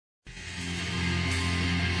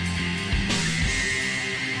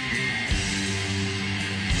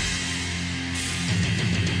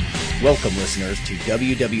Welcome, listeners, to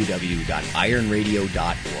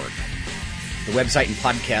www.ironradio.org, the website and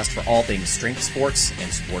podcast for all things strength sports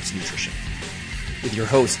and sports nutrition. With your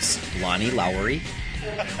hosts, Lonnie Lowery.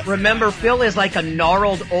 Remember, Phil is like a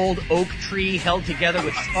gnarled old oak tree held together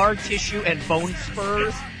with scar tissue and bone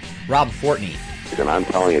spurs. Rob Fortney. And I'm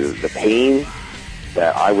telling you, the pain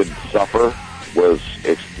that I would suffer was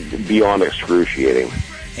beyond excruciating.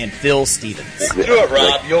 And Phil Stevens. Do it,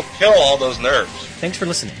 Rob. You'll kill all those nerves. Thanks for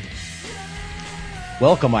listening.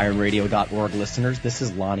 Welcome, ironradio.org listeners. This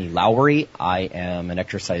is Lonnie Lowery. I am an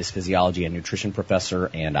exercise physiology and nutrition professor,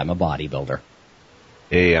 and I'm a bodybuilder.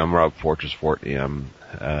 Hey, I'm Rob Fortney. I'm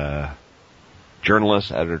a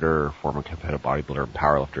journalist, editor, former competitive bodybuilder, and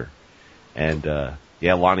powerlifter. And,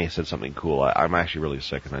 Lonnie said something cool. I'm actually really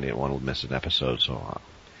sick, and I didn't want to miss an episode, so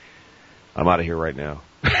I'm out of here right now.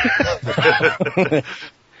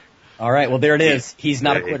 All right, well, there it is. He's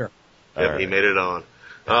not a quitter. Yep, right. He made it on.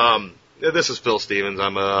 This is Phil Stevens.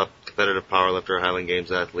 I'm a competitive powerlifter, Highland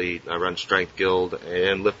Games athlete. I run Strength Guild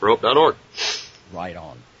and liftforhope.org. Right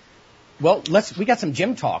on. Well, we got some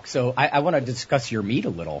gym talk, so I want to discuss your meet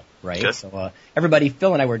a little, right? Okay. So, everybody,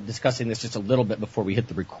 Phil and I were discussing this just a little bit before we hit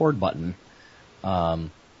the record button.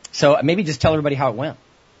 So maybe just tell everybody how it went.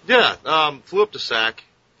 Yeah, flew up to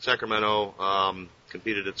Sacramento,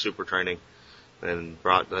 competed at Super Training, and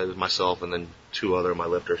brought myself and then two other of my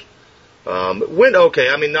lifters. Went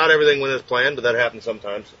okay. I mean, not everything went as planned, but that happens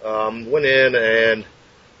sometimes. Went in and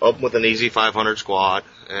opened with an easy 500 squat,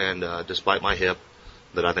 and despite my hip,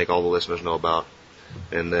 that I think all the listeners know about.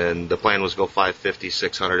 And then the plan was to go 550,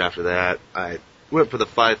 600 after that. I went for the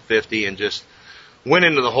 550 and just went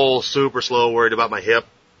into the hole super slow, worried about my hip.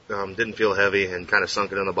 Didn't feel heavy and kind of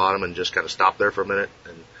sunk it in the bottom and just kind of stopped there for a minute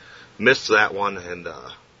and missed that one. And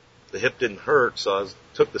the hip didn't hurt, so I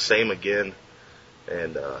took the same again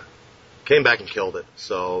and came back and killed it.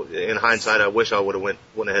 So in hindsight, I wish I would have went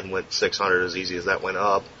ahead and went 600 as easy as that went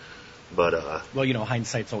up. But well,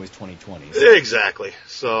 hindsight's always 20/20. So. Exactly.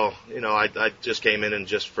 So I just came in and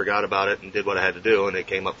just forgot about it and did what I had to do, and it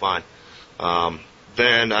came up fine.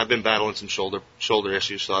 Then I've been battling some shoulder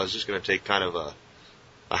issues, so I was just going to take kind of a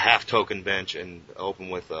half token bench and open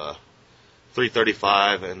with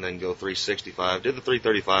 335 and then go 365. Did the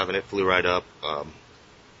 335 and it flew right up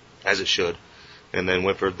as it should, and then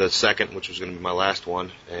went for the second, which was going to be my last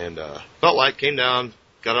one, and felt light, came down,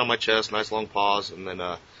 got it on my chest, nice long pause, and then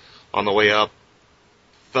on the way up,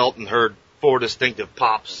 felt and heard 4 distinctive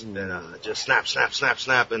pops, and just snap, snap, snap,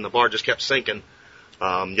 snap, and the bar just kept sinking.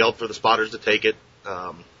 Yelled for the spotters to take it.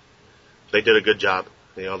 They did a good job.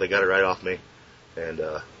 They got it right off me, and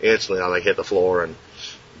instantly I hit the floor and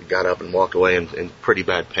got up and walked away in pretty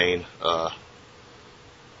bad pain.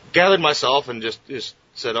 Gathered myself and just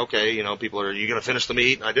said, okay, people are you going to finish the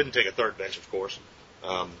meet? I didn't take a third bench, of course.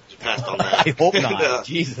 Just passed on that. I hope not.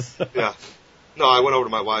 Jesus. Yeah. No, I went over to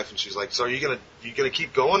my wife and she's like, so are you gonna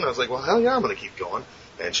keep going? I was like, well, hell yeah, I'm gonna keep going.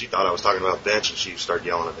 And she thought I was talking about bench, and she started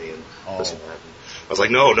yelling at me and this and that. And I was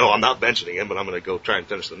like, no, I'm not benching again, but I'm gonna go try and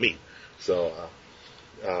finish the meet. So,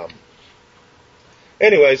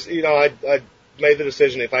 anyways, I made the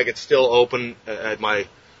decision if I could still open at my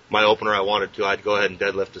opener I wanted to, I'd go ahead and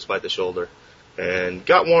deadlift despite the shoulder. And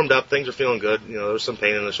got warmed up. Things are feeling good. There was some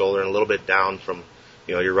pain in the shoulder and a little bit down from,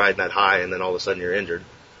 you're riding that high and then all of a sudden you're injured.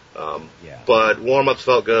 But warm-ups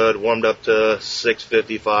felt good. Warmed up to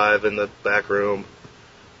 655 in the back room.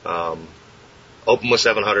 Opened with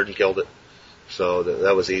 700 and killed it. So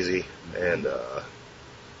that was easy. And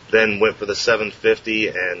then went for the 750.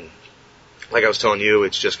 And like I was telling you,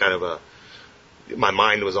 it's just kind of my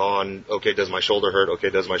mind was on, okay, does my shoulder hurt? Okay,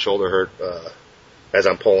 does my shoulder hurt? As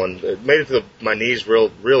I'm pulling. It made it to my knees real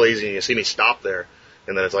easy. And you see me stop there.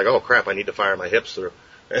 And then it's like, oh, crap, I need to fire my hips through.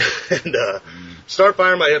 And start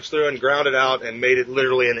firing my hips through and ground it out and made it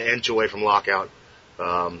literally an inch away from lockout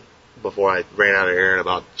before I ran out of air and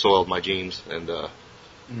about soiled my jeans. And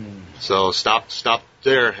so stopped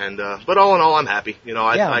there. And but all in all, I'm happy.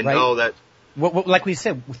 I know that. Well, like we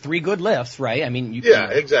said, 3 good lifts, right? I mean,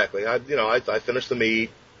 exactly. I finished the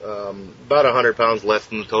meet about 100 pounds less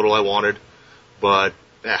than the total I wanted, but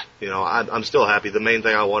I'm still happy. The main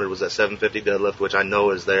thing I wanted was that 750 deadlift, which I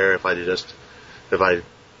know is there if I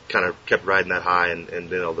kind of kept riding that high and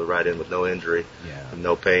been able to ride in with no injury and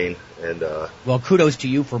no pain. And well, kudos to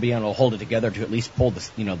you for being able to hold it together to at least pull the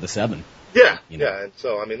 7. Yeah. And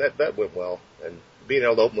so I mean that went well, and being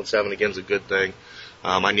able to open with 7 again is a good thing.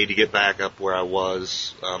 I need to get back up where I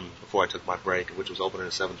was before I took my break, which was opening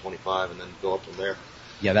at 725, and then go up from there.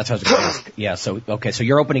 Yeah, that's what I was going to ask. Yeah, so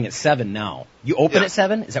you're opening at 7 now. You open at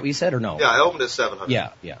 7? Is that what you said, or no? Yeah, I opened at 700.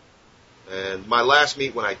 Yeah. And my last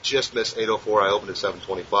meet, when I just missed 804, I opened at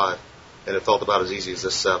 725, and it felt about as easy as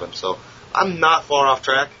this 7. So I'm not far off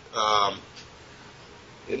track.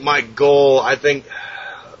 My goal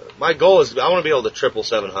is I want to be able to triple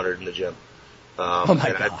 700 in the gym. Oh my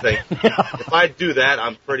and God. I think if I do that,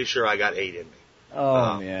 I'm pretty sure I got 8 in me.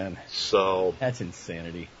 Oh man. So that's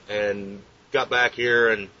insanity. And got back here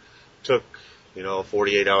and took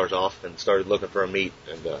 48 hours off and started looking for a meet.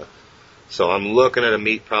 And so I'm looking at a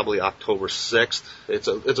meet probably October 6th. It's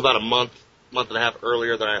about a month and a half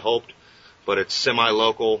earlier than I hoped, but it's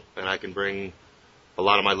semi-local, and I can bring a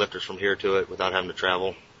lot of my lifters from here to it without having to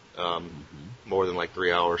travel more than like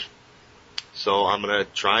 3 hours. So I'm going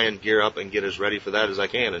to try and gear up and get as ready for that as I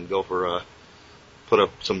can and go for put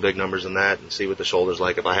up some big numbers in that and see what the shoulder's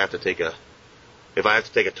like. If I have to take a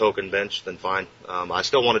token bench, then fine. I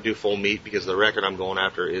still want to do full meet because the record I'm going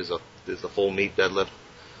after is the full meet deadlift.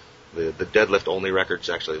 The deadlift only record's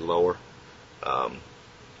actually lower.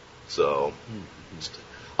 So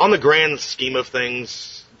on the grand scheme of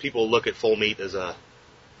things, people look at full meet as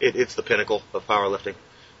it's the pinnacle of powerlifting.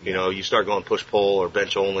 You start going push-pull or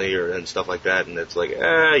bench only and stuff like that, and it's like,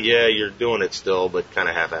 yeah, you're doing it still, but kind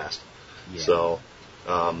of half-assed. Yeah. So,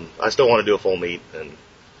 I still want to do a full meet, and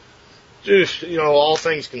just, all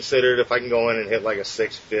things considered, if I can go in and hit like a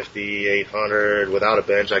 650, 800 without a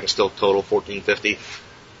bench, I can still total 1450.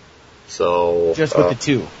 So. Just with the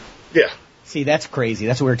two. Yeah. See, that's crazy.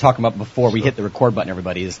 That's what we were talking about before we hit the record button,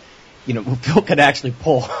 everybody, is, Phil could actually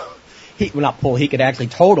he could actually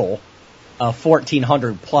total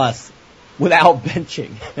 1,400 plus without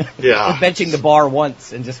benching. Yeah. Benching the bar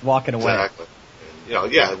once and just walking away. Exactly.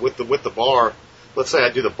 And, with the bar, let's say I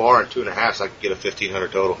do the bar in 2.5, so I could get a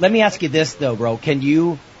 1,500 total. Let me ask you this though, bro. Can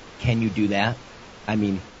you do that? I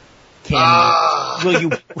mean, will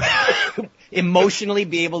you emotionally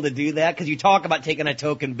be able to do that? Because you talk about taking a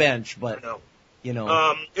token bench, but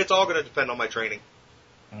it's all going to depend on my training,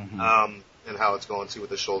 and how it's going. See what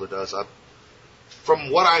the shoulder does.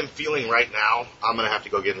 From what I'm feeling right now, I'm going to have to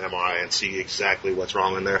go get an MRI and see exactly what's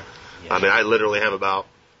wrong in there. Yeah. I mean, I literally have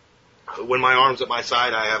when my arm's at my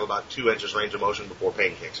side, I have about 2 inches range of motion before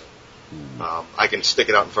pain kicks in. I can stick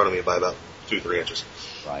it out in front of me by about 2-3 inches.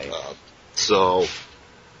 Right.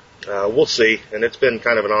 We'll see. And it's been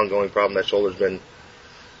kind of an ongoing problem. That shoulder's been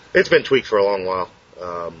tweaked for a long while.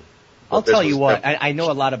 I'll tell you what, I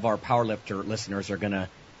know a lot of our powerlifter listeners are going to,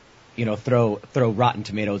 throw rotten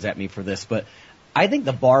tomatoes at me for this, but I think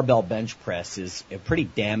the barbell bench press is a pretty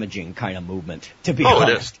damaging kind of movement, to be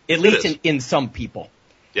honest. At least in some people.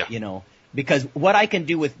 Yeah. Because what I can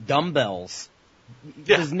do with dumbbells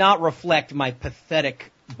does not reflect my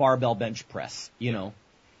pathetic barbell bench press, I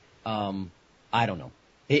don't know.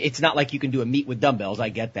 It's not like you can do a meet with dumbbells. I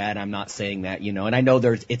get that. I'm not saying that, and I know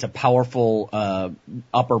it's a powerful,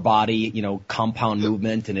 upper body, compound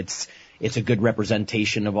movement, and it's a good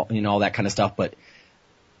representation of, all that kind of stuff, but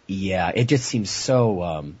yeah, it just seems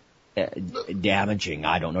so damaging.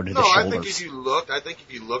 I don't know to the shoulders. I think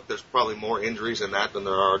if you look, there's probably more injuries in that than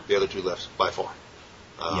there are the other two lifts by far.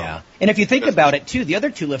 Yeah, and if you think about it too, the other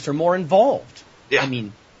two lifts are more involved. Yeah. I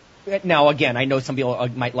mean, now again, I know some people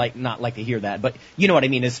might not like to hear that, but you know what I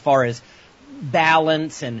mean as far as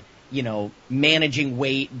balance and managing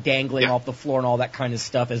weight, dangling off the floor and all that kind of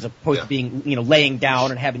stuff, as opposed to being laying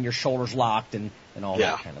down and having your shoulders locked and all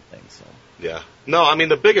that kind of thing. So. Yeah. No, I mean,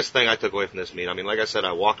 the biggest thing I took away from this meet, like I said,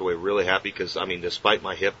 I walked away really happy because, despite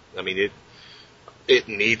my hip, it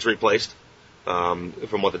needs replaced. From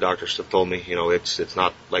what the doctors have told me, it's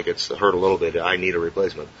not like it's hurt a little bit. I need a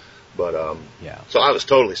replacement. But, so I was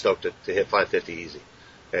totally stoked to hit 550 easy.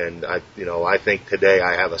 And I think today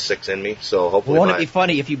I have a 6 in me. So hopefully. Won't it be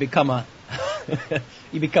funny if you become a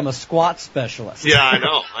squat specialist? Yeah, I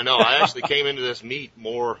know. I actually came into this meet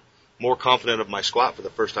more confident of my squat for the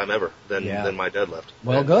first time ever than my deadlift.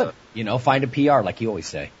 Well, good. Find a PR like you always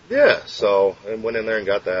say. Yeah. So, and went in there and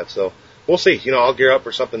got that. So we'll see. I'll gear up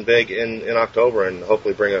for something big in October and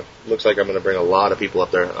hopefully looks like I'm going to bring a lot of people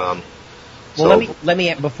up there. Well, let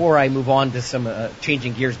me before I move on to some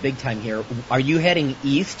changing gears big time here. Are you heading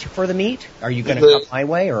east for the meet? Are you going to come my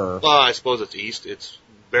way or? Well, I suppose it's east. It's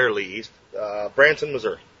barely east. Branson,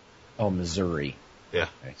 Missouri. Oh, Missouri. Yeah.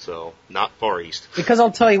 Okay. So not far east. Because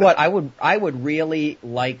I'll tell you what, I would really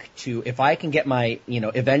like to, if I can get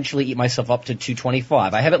eventually eat myself up to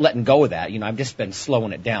 225. I haven't let go of that. I've just been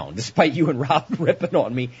slowing it down, despite you and Rob ripping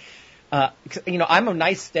on me. I'm a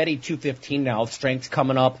nice steady 215 now. Strength's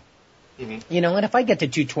coming up. Mm-hmm. And if I get to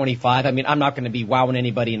 225, I'm not going to be wowing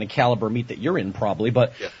anybody in a caliber meet that you're in probably,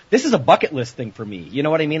 but this is a bucket list thing for me. You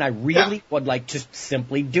know what I mean? I really would like to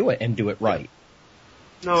simply do it and do it right.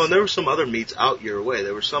 No, and there were some other meets out your way.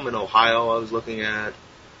 There were some in Ohio I was looking at.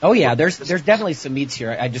 Oh yeah, there's definitely some meets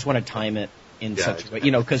here. I just want to time it in such a way,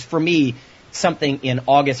 because for me, something in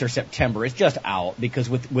August or September is just out because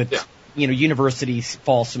with university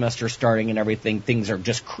fall semester starting and everything, things are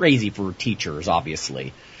just crazy for teachers,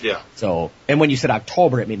 obviously. Yeah. So, and when you said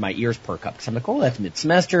October, it made my ears perk up because I'm like, oh, that's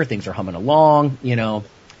mid-semester, things are humming along,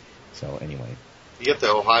 So anyway. You get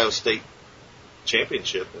the Ohio State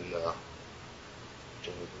Championship in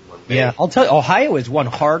May. Yeah, I'll tell you, Ohio is one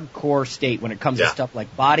hardcore state when it comes to stuff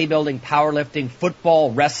like bodybuilding, powerlifting,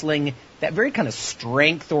 football, wrestling, that very kind of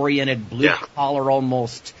strength-oriented, blue-collar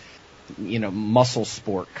almost, muscle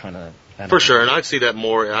sport kind of. For sure, and I'd see that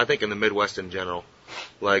more, I think, in the Midwest in general.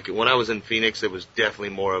 Like, when I was in Phoenix, it was definitely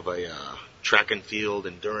more of a track and field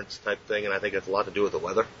endurance type thing, and I think it's a lot to do with the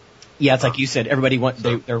weather. Yeah, it's like you said, everybody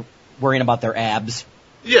they're worrying about their abs.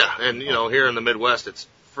 Yeah, and, here in the Midwest, it's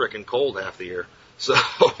frickin' cold half the year. So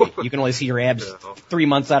you can only see your abs 3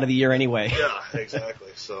 months out of the year anyway. Yeah,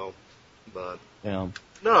 exactly. So, but all in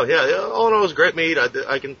all, it was a great meet.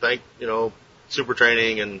 I can thank Super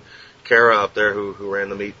Training and Kara up there who ran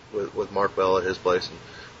the meet with Mark Bell at his place, and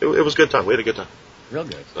it was a good time. We had a good time. Real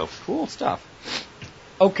good. So cool stuff.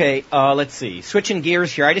 Okay, let's see. Switching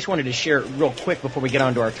gears here, I just wanted to share real quick before we get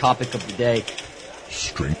on to our topic of the day.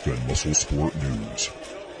 Strength and muscle sport news.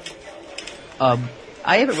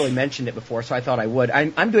 I haven't really mentioned it before, so I thought I would.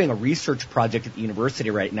 I'm doing a research project at the university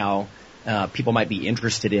right now. People might be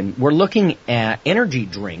interested in. We're looking at energy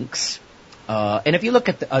drinks, and if you look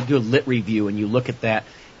at do a lit review and you look at that,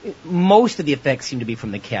 most of the effects seem to be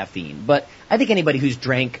from the caffeine. But I think anybody who's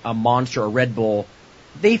drank a Monster or Red Bull,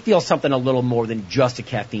 they feel something a little more than just a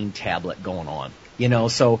caffeine tablet going on.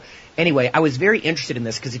 So anyway, I was very interested in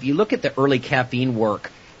this because if you look at the early caffeine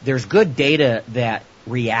work, there's good data that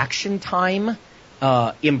reaction time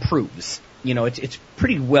improves. It's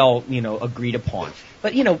pretty well, agreed upon.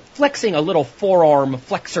 But, flexing a little forearm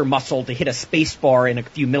flexor muscle to hit a space bar in a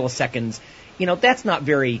few milliseconds, that's not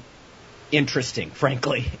very interesting,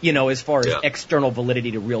 frankly, as far as external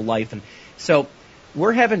validity to real life. And so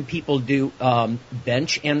we're having people do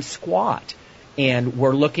bench and squat, and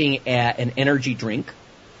we're looking at an energy drink,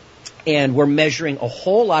 and we're measuring a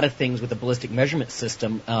whole lot of things with a ballistic measurement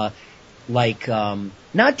system, like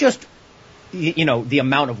not just the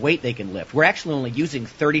amount of weight they can lift. We're actually only using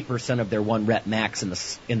 30% of their 1 rep max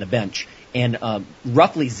in the bench, and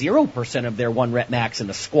roughly 0% of their 1 rep max in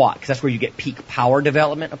the squat, because that's where you get peak power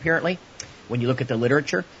development, apparently, when you look at the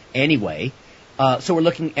literature. Anyway, so we're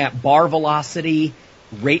looking at bar velocity,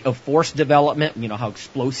 rate of force development, how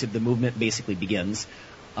explosive the movement basically begins,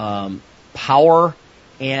 power,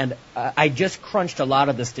 and I just crunched a lot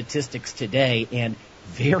of the statistics today, and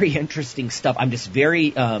very interesting stuff. I'm just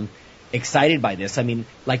very excited by this. I mean,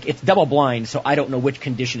 it's double blind, so I don't know which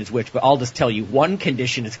condition is which, but I'll just tell you, one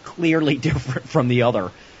condition is clearly different from the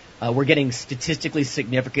other. We're getting statistically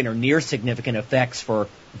significant or near significant effects for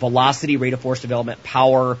velocity, rate of force development,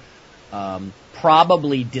 power,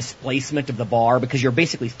 probably displacement of the bar, because you're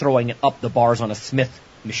basically throwing it up the bars on a Smith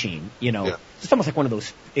machine, It's almost like one of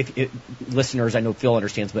those, if listeners, I know Phil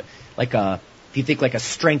understands, but if you think like a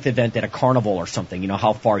strength event at a carnival or something,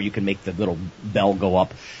 how far you can make the little bell go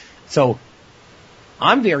up. So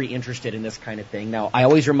I'm very interested in this kind of thing. Now, I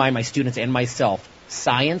always remind my students and myself,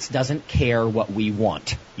 science doesn't care what we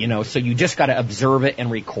want, so you just got to observe it and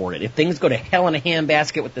record it. If things go to hell in a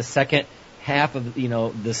handbasket with the second half of,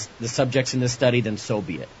 the subjects in this study, then so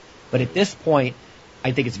be it. But at this point,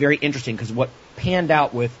 I think it's very interesting because what panned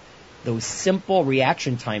out with those simple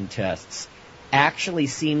reaction time tests actually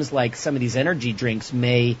seems like some of these energy drinks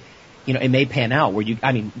may pan out where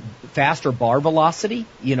faster bar velocity,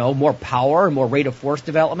 more power, more rate of force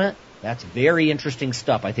development. That's very interesting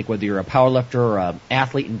stuff. I think whether you're a powerlifter or an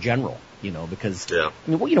athlete in general, because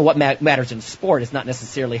what matters in sport is not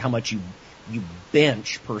necessarily how much you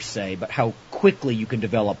bench per se, but how quickly you can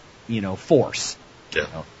develop, force.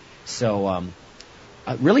 Yeah. So,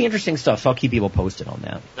 really interesting stuff. So I'll keep people posted on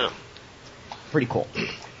that. Yeah. Pretty cool.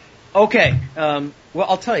 Okay. Well,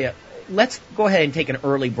 I'll tell you. Let's go ahead and take an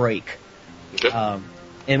early break. Okay.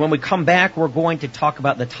 And when we come back, we're going to talk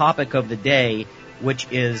about the topic of the day, which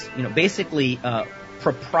is, basically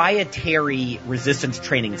proprietary resistance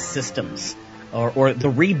training systems, or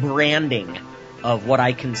the rebranding of what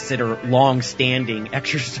I consider long-standing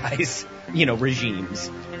exercise, regimes.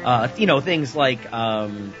 Things like,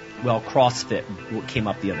 CrossFit came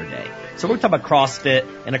up the other day. So we're going to talk about CrossFit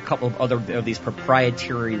and a couple of other of these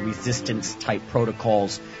proprietary resistance-type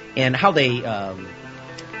protocols and how they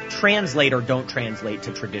translate or don't translate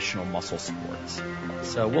to traditional muscle sports.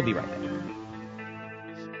 So we'll be right back.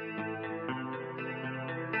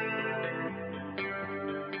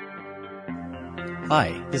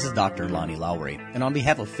 Hi, this is Dr. Lonnie Lowry, and on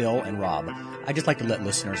behalf of Phil and Rob, I'd just like to let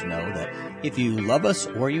listeners know that if you love us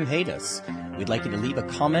or you hate us, we'd like you to leave a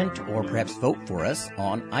comment or perhaps vote for us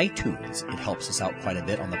on iTunes. It helps us out quite a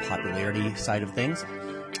bit on the popularity side of things.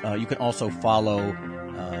 You can also follow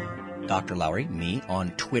Dr. Lowry, me,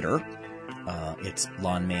 on Twitter. It's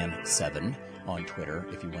Lawnman7 on Twitter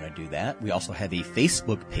if you want to do that. We also have a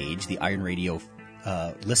Facebook page, the Iron Radio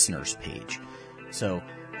listeners page. So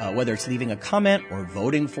whether it's leaving a comment or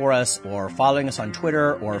voting for us or following us on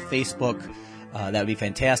Twitter or Facebook, that would be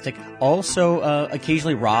fantastic. Also,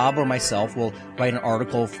 occasionally Rob or myself will write an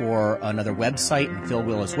article for another website, and Phil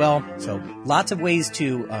will as well. So lots of ways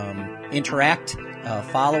to interact,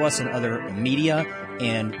 follow us in other media,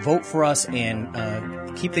 and vote for us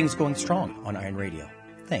and keep things going strong on Iron Radio.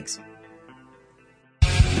 Thanks.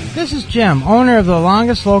 This is Jim, owner of the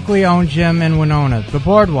longest locally owned gym in Winona, the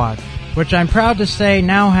Boardwalk, which I'm proud to say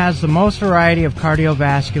now has the most variety of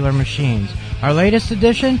cardiovascular machines. Our latest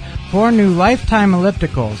addition, 4 new Lifetime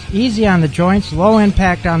ellipticals, easy on the joints, low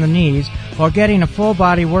impact on the knees, while getting a full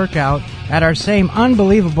body workout at our same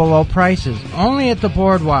unbelievable low prices. Only at the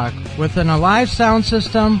Boardwalk. With an Alive sound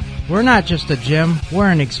system, we're not just a gym,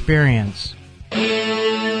 we're an experience.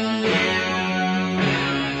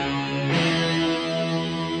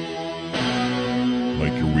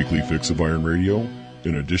 Like your weekly fix of Iron Radio?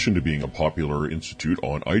 In addition to being a popular institute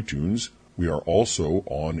on iTunes, we are also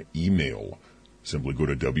on email. Simply go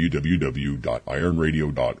to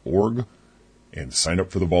www.ironradio.org and sign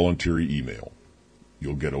up for the voluntary email.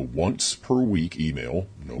 You'll get a once-per-week email,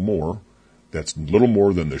 no more, that's little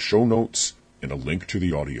more than the show notes and a link to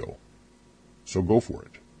the audio. So go for it.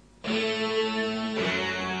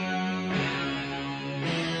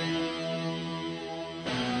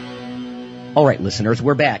 All right, listeners,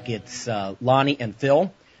 we're back. It's Lonnie and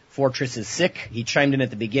Phil. Fortress is sick. He chimed in at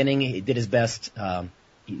the beginning. He did his best,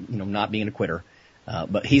 not being a quitter.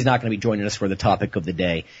 But he's not going to be joining us for the topic of the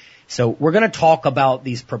day. So we're going to talk about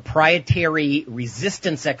these proprietary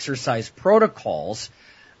resistance exercise protocols,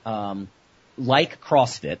 like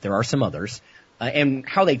CrossFit. There are some others, and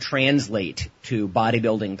how they translate to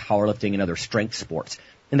bodybuilding, powerlifting, and other strength sports.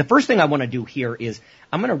 And the first thing I want to do here is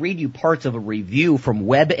I'm going to read you parts of a review from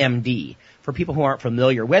WebMD. For people who aren't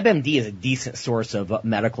familiar, WebMD is a decent source of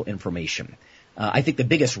medical information. I think the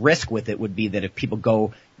biggest risk with it would be that if people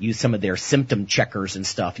go use some of their symptom checkers and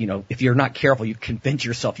stuff, if you're not careful, you convince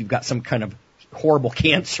yourself you've got some kind of horrible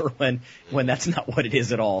cancer when that's not what it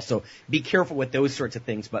is at all. So be careful with those sorts of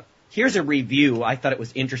things. But here's a review. I thought it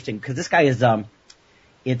was interesting because this guy is,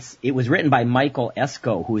 it was written by Michael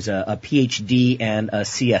Esco, who's a PhD and a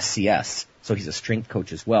CSCS. So he's a strength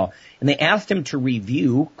coach as well. And they asked him to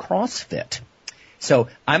review CrossFit. So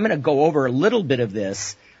I'm going to go over a little bit of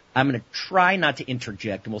this. I'm going to try not to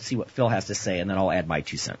interject, and we'll see what Phil has to say, and then I'll add my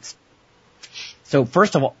 2 cents. So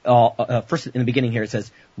first of all, first in the beginning here it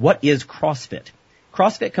says, what is CrossFit?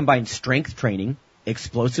 CrossFit combines strength training,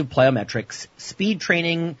 explosive plyometrics, speed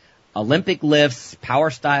training, Olympic lifts, power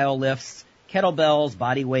style lifts, kettlebells,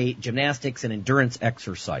 body weight, gymnastics, and endurance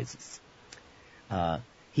exercises.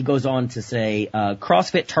 He goes on to say,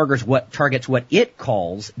 CrossFit targets what it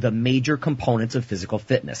calls the major components of physical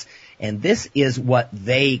fitness. And this is what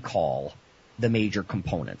they call the major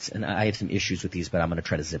components. And I have some issues with these, but I'm going to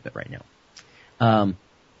try to zip it right now.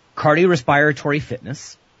 Cardiorespiratory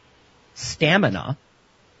fitness, stamina,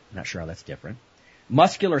 I'm not sure how that's different,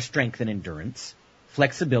 muscular strength and endurance,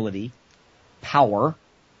 flexibility, power,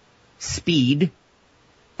 speed,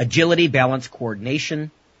 agility, balance,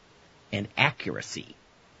 coordination, and accuracy.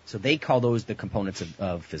 So they call those the components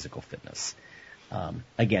of physical fitness,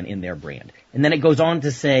 again, in their brand. And then it goes on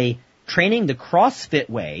to say, training the CrossFit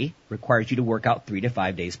way requires you to work out 3 to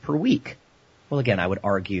 5 days per week. Well, again, I would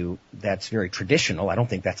argue that's very traditional. I don't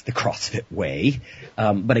think that's the CrossFit way,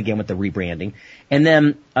 but again, with the rebranding. And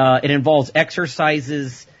then it involves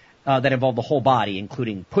exercises that involve the whole body,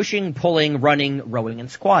 including pushing, pulling, running, rowing,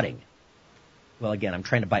 and squatting. Well, again, I'm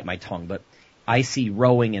trying to bite my tongue, but I see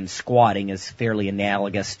rowing and squatting as fairly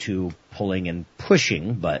analogous to pulling and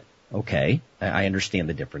pushing, but okay, I understand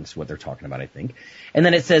the difference, what they're talking about, I think. And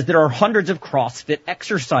then it says there are hundreds of CrossFit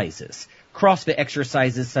exercises. CrossFit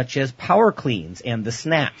exercises such as power cleans and the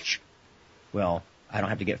snatch. Well, I don't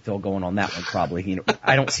have to get Phil going on that one probably.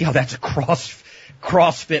 I don't see how that's a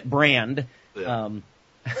CrossFit brand. Yeah.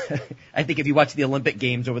 I think if you watch the Olympic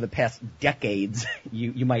Games over the past decades,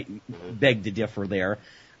 you might beg to differ there.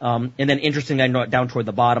 And then interestingly, I know down toward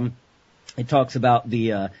the bottom, it talks about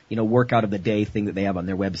the, workout of the day thing that they have on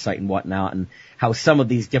their website and whatnot, and how some of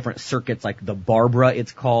these different circuits, like the Barbara,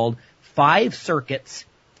 it's called, 5 circuits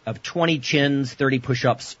of 20 chins, 30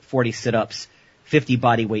 push-ups, 40 sit-ups, 50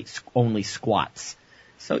 body weight only squats.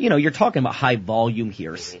 So, you're talking about high volume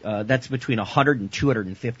here. That's between 100 and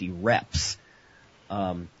 250 reps.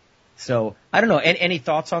 So, I don't know. Any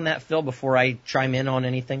thoughts on that, Phil, before I chime in on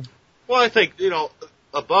anything? Well, I think,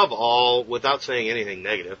 above all, without saying anything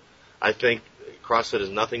negative, I think CrossFit is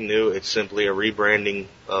nothing new. It's simply a rebranding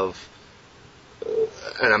of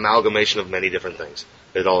an amalgamation of many different things.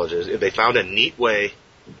 It all is. They found a neat way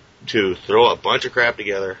to throw a bunch of crap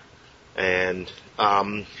together and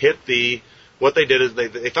what they did is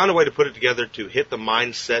they found a way to put it together to hit the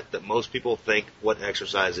mindset that most people think what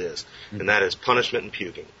exercise is, and that is punishment and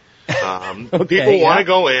puking. People want to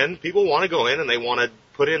go in and they want to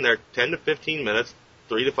put in their 10 to 15 minutes,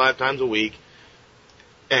 3 to 5 times a week,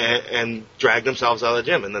 and drag themselves out of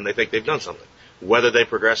the gym, and then they think they've done something, whether they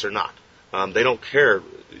progress or not. They don't care.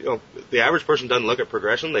 The average person doesn't look at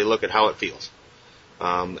progression; they look at how it feels.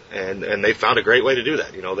 And they found a great way to do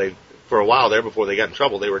that. For a while there, before they got in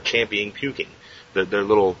trouble, they were championing puking. Their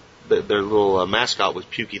little mascot was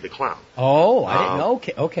Pukey the Clown. Oh, I didn't know.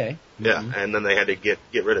 Okay. Yeah, and then they had to get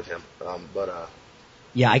rid of him.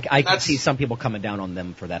 Yeah, I can see some people coming down on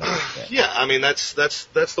them for that a little bit. Yeah, I mean that's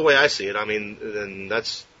the way I see it. I mean, and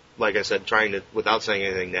that's, like I said, trying to, without saying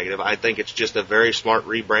anything negative, I think it's just a very smart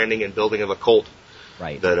rebranding and building of a cult.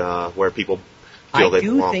 Right. That where people feel they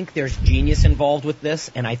belong. I do think there's genius involved with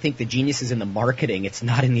this, and I think the genius is in the marketing. It's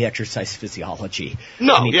not in the exercise physiology.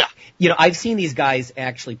 No, yeah. I've seen these guys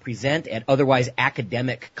actually present at otherwise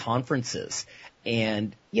academic conferences,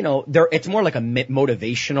 and it's more like a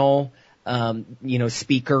motivational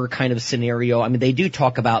speaker kind of scenario. I mean, they do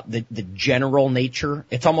talk about the general nature.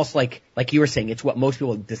 It's almost like you were saying, it's what most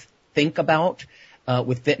people just think about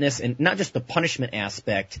with fitness, and not just the punishment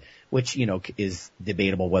aspect, which, is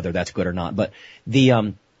debatable whether that's good or not, but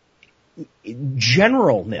the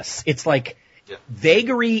generalness. It's like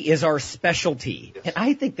vagary is our specialty. Yes. And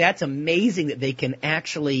I think that's amazing that they can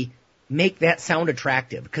actually make that sound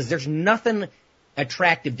attractive, because there's nothing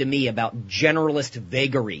attractive to me about generalist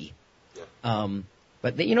vagary.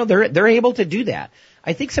 But they're able to do that.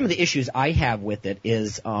 I think some of the issues I have with it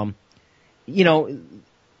is, first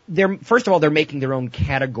of all, they're making their own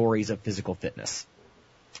categories of physical fitness.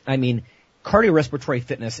 I mean, cardiorespiratory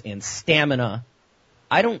fitness and stamina.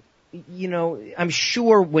 I'm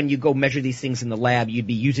sure when you go measure these things in the lab, you'd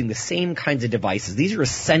be using the same kinds of devices. These are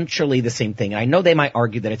essentially the same thing. And I know they might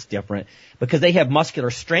argue that it's different because they have muscular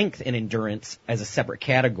strength and endurance as a separate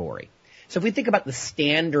category. So if we think about the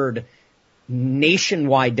standard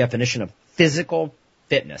nationwide definition of physical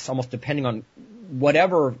fitness, almost depending on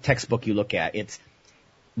whatever textbook you look at, it's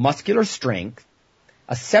muscular strength,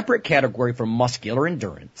 a separate category for muscular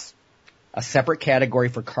endurance, a separate category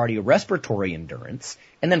for cardiorespiratory endurance,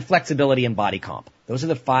 and then flexibility and body comp. Those are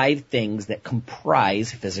the 5 things that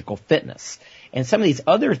comprise physical fitness. And some of these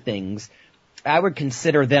other things, I would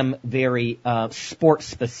consider them very sport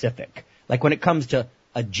specific. Like when it comes to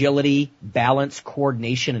agility, balance,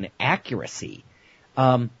 coordination, and accuracy.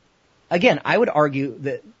 Again, I would argue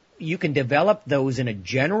that you can develop those in a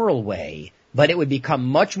general way, but it would become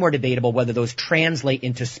much more debatable whether those translate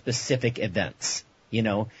into specific events.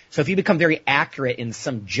 So if you become very accurate in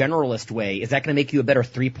some generalist way, is that going to make you a better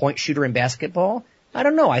 3-point shooter in basketball? I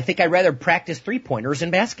don't know. I think I'd rather practice 3-pointers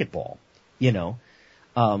in basketball. No,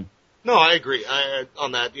 I agree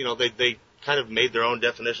on that. They kind of made their own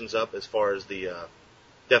definitions up as far as the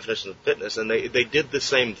definition of fitness, and they did the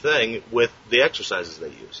same thing with the exercises they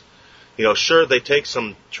use. Sure, they take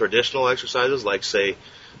some traditional exercises like, say,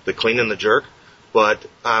 the clean and the jerk, but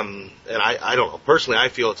and I don't know, personally I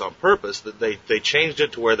feel it's on purpose that they changed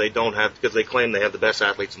it to where they don't have, because they claim they have the best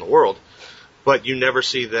athletes in the world, but you never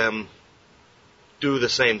see them do the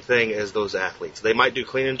same thing as those athletes. They might do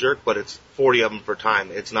clean and jerk, but it's 40 of them per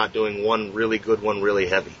time. It's not doing one really good, one really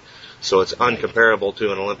heavy. So it's uncomparable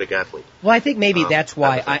to an Olympic athlete. Well, I think maybe that's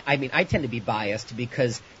why I tend to be biased,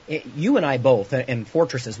 because you and I both, and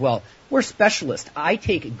Fortress as well, we're specialists. I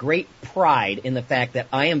take great pride in the fact that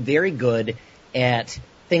I am very good at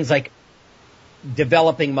things like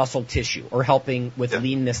developing muscle tissue or helping with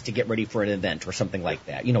leanness to get ready for an event or something like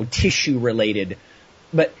that, tissue related.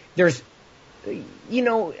 But there's,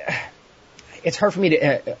 it's hard for me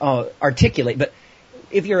to articulate, but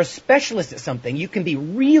if you're a specialist at something, you can be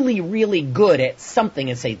really, really good at something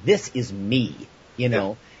and say, this is me,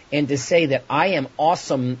 and to say that I am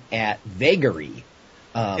awesome at vagary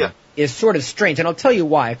is sort of strange. And I'll tell you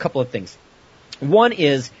why, a couple of things. One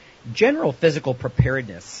is general physical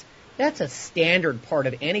preparedness. That's a standard part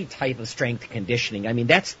of any type of strength conditioning. I mean,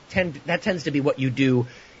 that tends to be what you do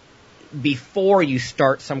before you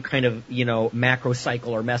start some kind of, macro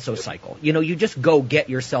cycle or mesocycle. You just go get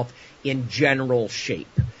yourself in general shape,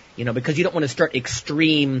 because you don't want to start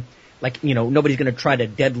extreme, like, nobody's going to try to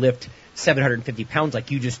deadlift 750 pounds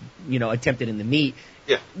like you just, attempted in the meet.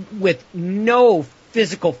 Yeah. With no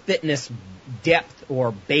physical fitness depth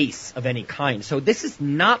or base of any kind. So this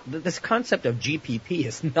concept of GPP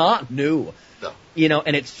is not new. No.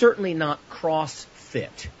 And it's certainly not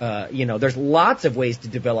CrossFit. There's lots of ways to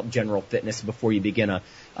develop general fitness before you begin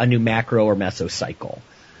a new macro or mesocycle.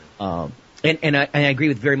 And I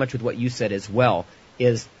agree very much with what you said as well,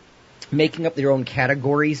 is making up their own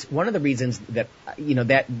categories. One of the reasons that,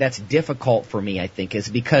 that's difficult for me, I think, is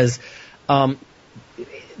because,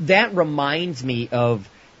 that reminds me of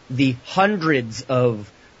the hundreds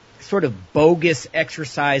of sort of bogus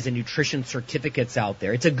exercise and nutrition certificates out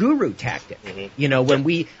there. It's a guru tactic. Mm-hmm.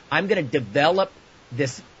 When I'm going to develop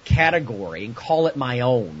this category and call it my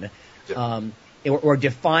own, or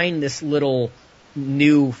define this little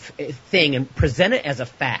new thing and present it as a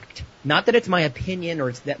fact. Not that it's my opinion or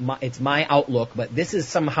it's my outlook, but this is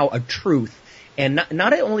somehow a truth. And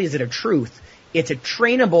not only is it a truth, it's a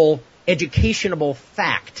trainable, educationable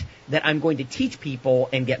fact that I'm going to teach people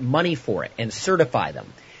and get money for it and certify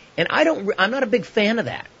them. And I'm not a big fan of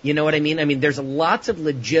that. You know what I mean? I mean, there's lots of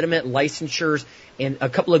legitimate licensures and a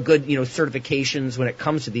couple of good, certifications when it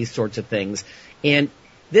comes to these sorts of things. And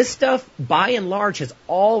this stuff, by and large, has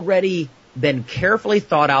already been carefully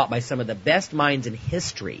thought out by some of the best minds in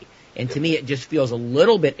history. And to me, it just feels a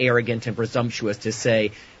little bit arrogant and presumptuous to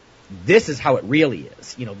say, this is how it really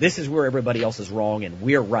is. This is where everybody else is wrong and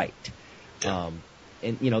we're right.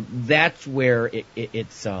 That's where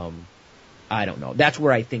it's I don't know. That's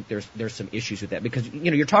where I think there's some issues with that, because,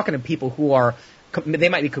 you're talking to people who they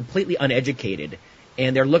might be completely uneducated,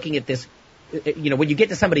 and they're looking at this, when you get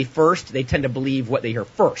to somebody first, they tend to believe what they hear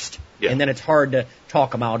first, and then it's hard to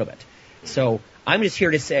talk them out of it. So I'm just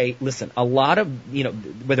here to say, listen, a lot of,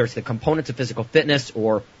 whether it's the components of physical fitness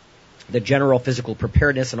or the general physical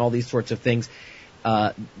preparedness and all these sorts of things,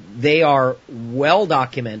 they are well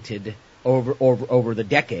documented over the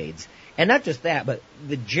decades. And not just that, but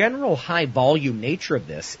the general high volume nature of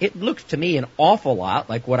this, it looks to me an awful lot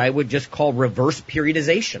like what I would just call reverse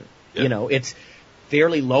periodization. Yeah. It's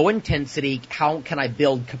fairly low intensity. How can I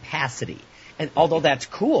build capacity? And although that's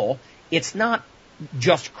cool, it's not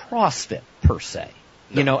just CrossFit per se.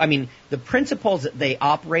 No. The principles that they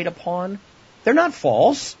operate upon, they're not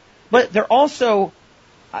false, but they're also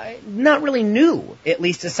not really new, at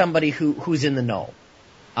least to somebody who's in the know.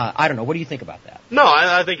 I don't know. What do you think about that? No,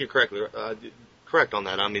 I think you're correct on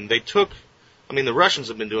that. The Russians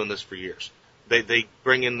have been doing this for years. They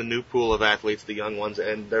bring in the new pool of athletes, the young ones,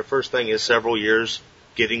 and their first thing is several years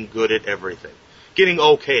getting good at everything, getting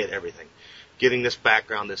okay at everything, getting this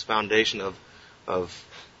background, this foundation of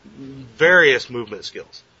various movement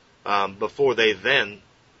skills, before they then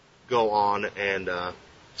go on and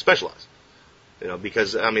specialize.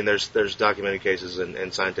 Because there's documented cases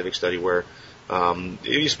and scientific study where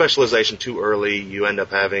you specialization too early, you end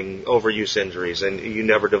up having overuse injuries, and you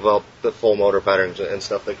never develop the full motor patterns and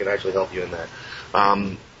stuff that can actually help you in that.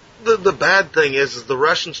 The bad thing is the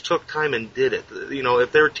Russians took time and did it.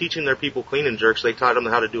 If they were teaching their people clean and jerks, they taught them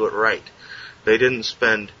how to do it right. They didn't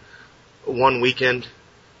spend one weekend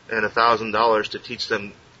and $1,000 to teach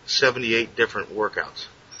them 78 different workouts,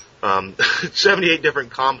 78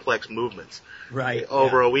 different complex movements, right?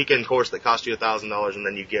 Over a weekend course that cost you $1,000, and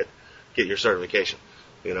then you get your certification,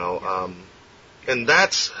 and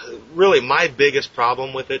that's really my biggest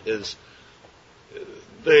problem with it is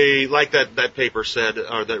they, like that paper said,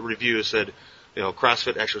 or that review said,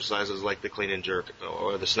 CrossFit exercises like the clean and jerk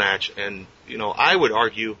or the snatch, and, I would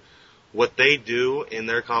argue what they do in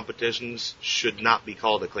their competitions should not be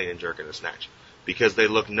called a clean and jerk and a snatch, because they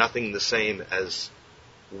look nothing the same as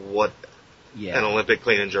what an Olympic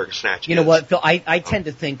clean and jerk snatch is. You know what, Phil, I tend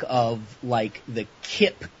to think of like the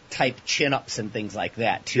Kip type chin-ups and things like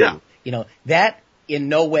that, too. Yeah. That in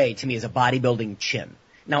no way, to me, is a bodybuilding chin.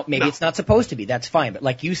 Now, maybe it's not supposed to be. That's fine. But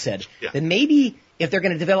like you said, then maybe if they're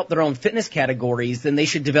going to develop their own fitness categories, then they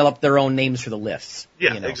should develop their own names for the lifts.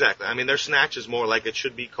 Yeah, exactly. Their snatch is more like it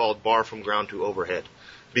should be called bar from ground to overhead,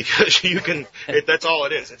 because you can, that's all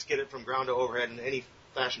it is. It's get it from ground to overhead in any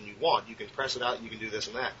fashion you want. You can press it out, you can do this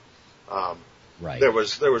and that. Right. There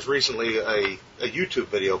was recently a YouTube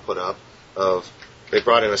video put up of, they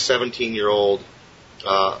brought in a 17-year-old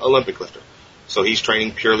Olympic lifter. So he's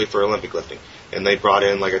training purely for Olympic lifting. And they brought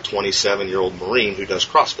in like a 27-year-old Marine who does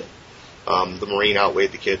CrossFit. The Marine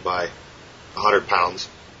outweighed the kid by 100 pounds.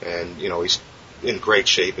 And, he's in great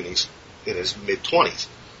shape, and he's in his mid-20s.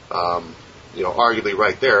 arguably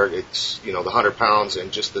right there, it's, the 100 pounds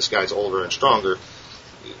and just this guy's older and stronger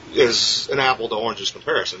is an apple to oranges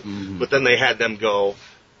comparison. Mm-hmm. But then they had them go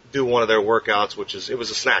do one of their workouts, it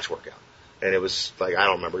was a snatch workout. And it was like, I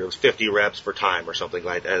don't remember, it was 50 reps for time or something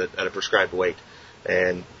like that at a prescribed weight.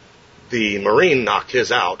 And the Marine knocked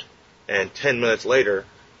his out, and 10 minutes later,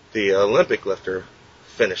 the Olympic lifter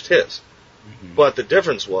finished his. Mm-hmm. But the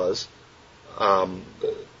difference was,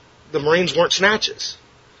 the Marines weren't snatches.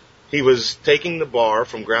 He was taking the bar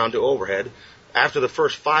from ground to overhead. After the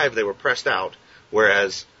first 5, they were pressed out,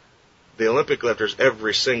 whereas the Olympic lifters,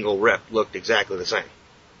 every single rep looked exactly the same.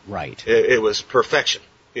 Right. It was perfection.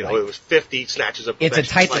 Right. It was 50 snatches of perfection. It's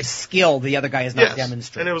a type of skill the other guy has not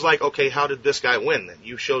demonstrated. And it was like, okay, how did this guy win then?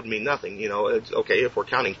 You showed me nothing. It's okay, if we're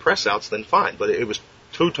counting press outs, then fine. But it was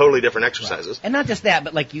 2 totally different exercises. Right. And not just that,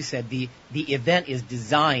 but like you said, the event is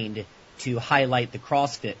designed to highlight the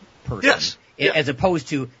CrossFit person. Yes. As opposed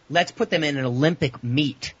to, let's put them in an Olympic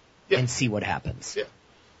meet and see what happens.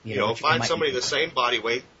 Yeah. Find somebody the same body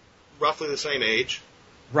weight, roughly the same age.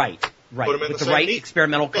 Right. Put them in with the right meet.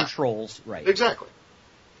 Experimental controls. Right. Exactly.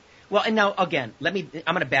 Well, and now, again, I'm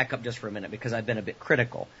going to back up just for a minute because I've been a bit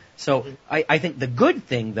critical. So I think the good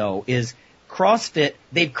thing, though, is CrossFit,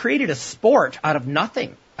 they've created a sport out of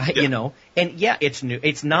nothing, and it's new.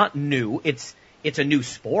 It's not new. It's a new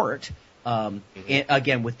sport. And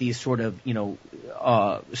again, with these sort of,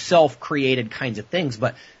 self-created kinds of things,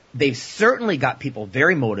 but they've certainly got people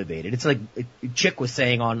very motivated. It's like Chick was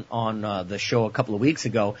saying on the show a couple of weeks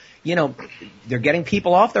ago, they're getting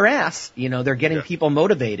people off their ass, they're getting people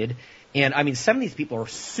motivated. And I mean, some of these people are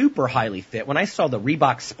super highly fit. When I saw the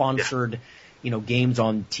Reebok sponsored, games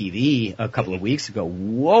on TV a couple of weeks ago,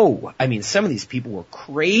 whoa. I mean, some of these people were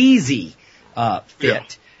crazy,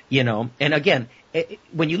 fit, and again,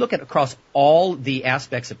 when you look at across all the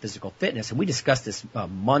aspects of physical fitness, and we discussed this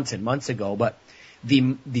months and months ago, but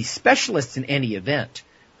the specialists in any event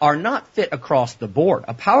are not fit across the board.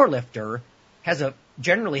 A powerlifter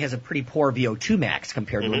generally has a pretty poor VO2 max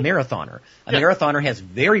compared to a marathoner. A marathoner has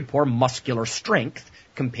very poor muscular strength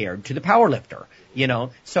compared to the powerlifter.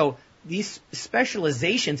 So these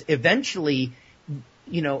specializations eventually,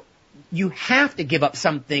 you have to give up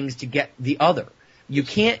some things to get the other. You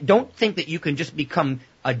don't think that you can just become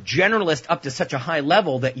a generalist up to such a high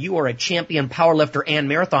level that you are a champion powerlifter and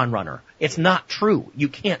marathon runner. It's not true. You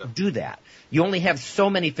can't do that. You only have so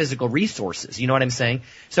many physical resources. You know what I'm saying?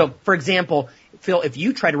 So, for example, Phil, if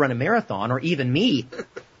you try to run a marathon, or even me,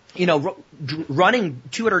 running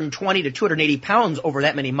 220 to 280 pounds over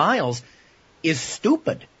that many miles is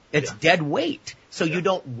stupid. It's dead weight. So you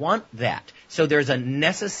don't want that. So there's a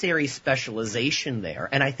necessary specialization there,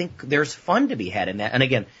 and I think there's fun to be had in that. And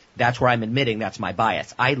again, that's where I'm admitting that's my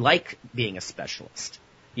bias. I like being a specialist.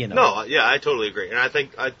 No, yeah, I totally agree. And I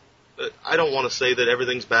think I don't want to say that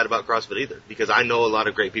everything's bad about CrossFit either, because I know a lot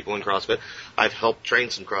of great people in CrossFit. I've helped train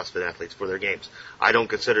some CrossFit athletes for their games. I don't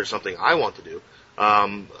consider it something I want to do.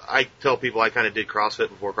 I tell people I kind of did CrossFit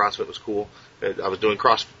before CrossFit was cool. I was doing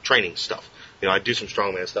cross training stuff. I'd do some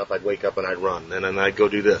strongman stuff. I'd wake up and I'd run, and then I'd go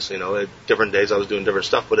do this. At different days I was doing different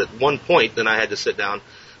stuff. But at one point, then I had to sit down.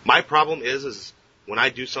 My problem is when I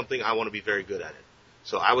do something, I want to be very good at it.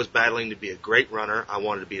 So I was battling to be a great runner. I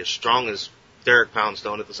wanted to be as strong as Derek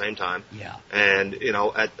Poundstone at the same time. Yeah. And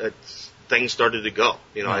things started to go.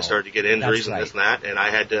 I started to get injuries and this and that, and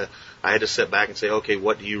I had to sit back and say, okay,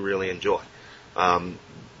 what do you really enjoy?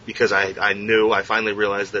 Because I finally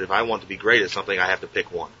realized that if I want to be great at something, I have to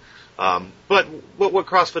pick one. But what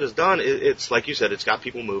CrossFit has done, it's like you said, it's got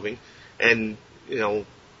people moving, and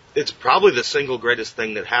it's probably the single greatest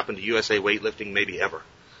thing that happened to USA weightlifting maybe ever.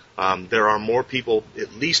 There are more people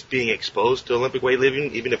at least being exposed to Olympic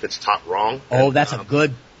weightlifting, even if it's taught wrong. Oh, that's a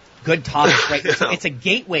good topic, right? It's a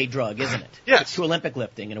gateway drug, isn't it? Yes. To Olympic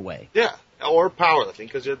lifting in a way. Yeah, or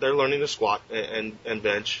powerlifting, because they're learning to squat and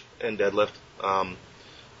bench and deadlift.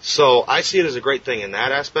 So I see it as a great thing in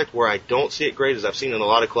that aspect. Where I don't see it great is I've seen in a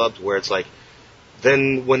lot of clubs where it's like,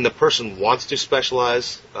 then when the person wants to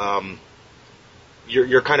specialize,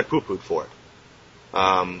 you're kind of poo-pooed for it.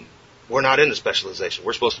 We're not into specialization.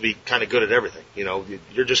 We're supposed to be kind of good at everything.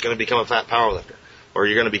 You're just going to become a fat powerlifter, or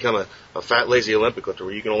you're going to become a fat, lazy Olympic lifter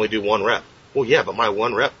where you can only do one rep. Well, yeah, but my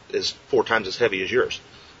one rep is 4 times as heavy as yours.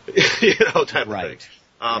 Type of thing.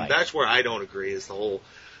 That's where I don't agree is the whole,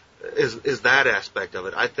 is that aspect of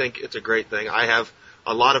it. I think it's a great thing. I have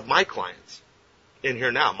a lot of my clients in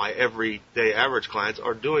here now, my everyday average clients,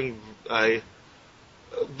 are doing a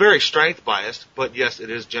very strength biased, but yes, it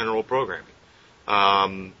is general programming.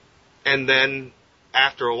 And then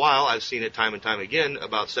after a while, I've seen it time and time again,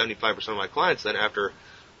 about 75% of my clients then after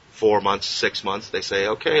 4 months, 6 months, they say,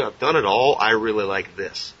 okay, I've done it all. I really like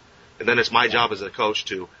this. And then it's my job as a coach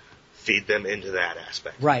to feed them into that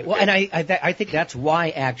aspect. Right. Well, and I think that's why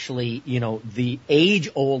actually, the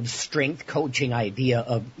age-old strength coaching idea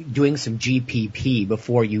of doing some GPP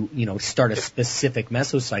before you start a specific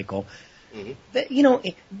mesocycle,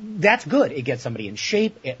 that's good. It gets somebody in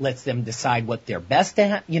shape. It lets them decide what they're best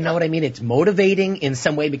at. You know what I mean? It's motivating in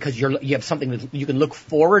some way because you have something that you can look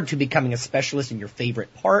forward to becoming a specialist in your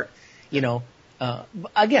favorite part.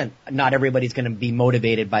 Again, not everybody's going to be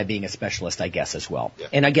motivated by being a specialist, I guess, as well. Yeah.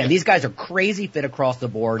 And again, these guys are crazy fit across the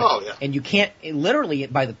board. Oh, yeah. And you can't, literally,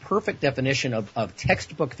 by the perfect definition of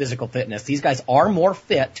textbook physical fitness, these guys are more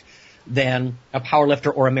fit than a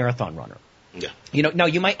powerlifter or a marathon runner. Yeah. Now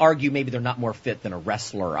you might argue maybe they're not more fit than a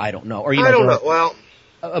wrestler. I don't know. Or I don't know. Well,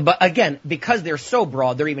 but again, because they're so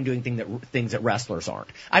broad, they're even doing things that wrestlers aren't.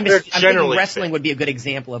 I'm thinking wrestling would be a good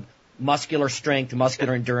example of muscular strength,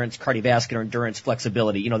 muscular endurance, cardiovascular endurance,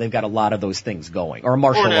 flexibility. They've got a lot of those things going. Or a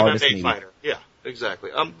martial artist. Or an MMA fighter. Yeah,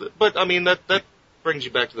 exactly. But I mean, that brings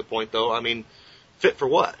you back to the point, though. I mean, fit for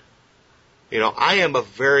what? I am a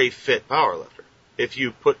very fit powerlifter. If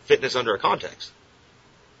you put fitness under a context.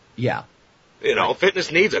 Yeah.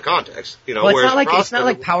 Fitness needs a context. Well, it's not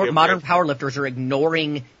like modern powerlifters are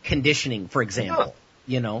ignoring conditioning, for example.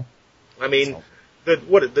 No. I mean,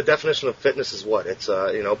 the definition of fitness is what? It's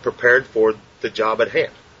prepared for the job at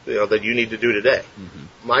hand. That you need to do today.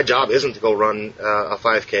 Mm-hmm. My job isn't to go run a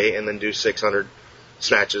 5K and then do 600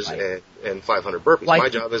 snatches and 500 burpees. My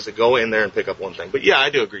job is to go in there and pick up one thing. But yeah,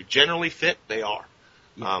 I do agree. Generally fit, they are.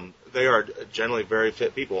 Yeah. They are generally very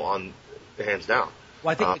fit people, hands down.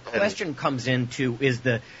 Well, I think the question comes into is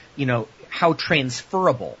how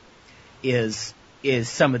transferable is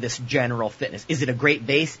some of this general fitness? Is it a great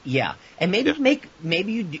base? Yeah. And I think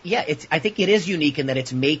it is unique in that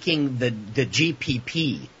it's making the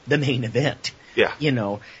GPP the main event. Yeah.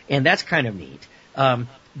 And that's kind of neat.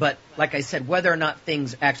 But like I said, whether or not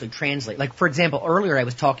things actually translate, like for example, earlier I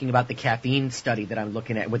was talking about the caffeine study that I'm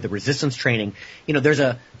looking at with the resistance training. There's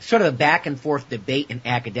a sort of a back and forth debate in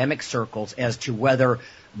academic circles as to whether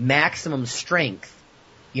maximum strength,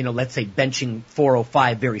 let's say benching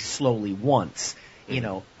 405 very slowly once,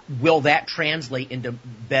 will that translate into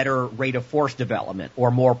better rate of force development or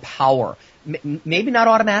more power? Maybe not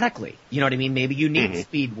automatically. You know what I mean? Maybe you need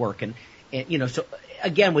speed work and so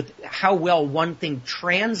again, with how well one thing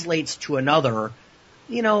translates to another,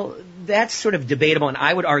 that's sort of debatable, and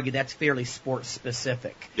I would argue that's fairly sport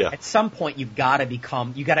specific. Yeah. At some point, you've got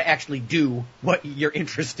to actually do what you're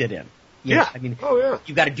interested in. I mean,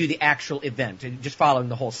 you've got to do the actual event, and just following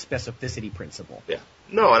the whole specificity principle. Yeah.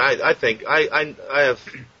 No, and I think I have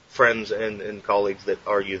friends and colleagues that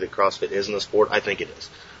argue that CrossFit isn't a sport. I think it is.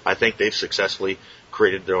 I think they've successfully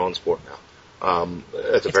created their own sport now.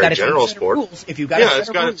 It's a very general sport. Rules. If you've got a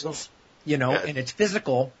set of rules, and it's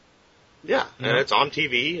physical. Yeah, and it's on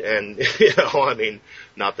TV, and I mean,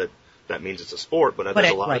 not that means it's a sport, but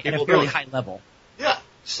there's a lot of people at a fairly high level. Yeah,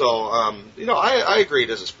 so I agree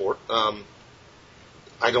it is a sport.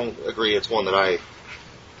 I don't agree it's one that I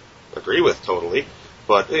agree with totally,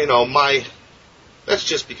 but that's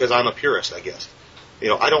just because I'm a purist, I guess.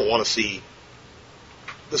 I don't want to see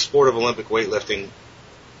the sport of Olympic weightlifting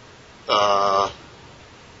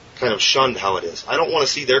kind of shunned how it is. I don't want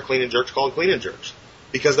to see their clean and jerks called clean and jerks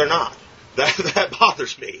because they're not. That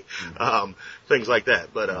bothers me. Things like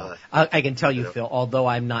that. But I can tell you, Phil, although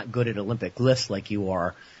I'm not good at Olympic lifts like you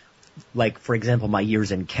are, like for example, my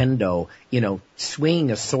years in kendo,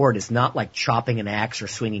 swinging a sword is not like chopping an axe or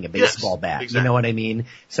swinging a baseball bat. Exactly. You know what I mean?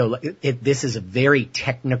 So this is a very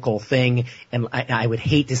technical thing, and I would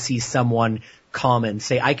hate to see someone come and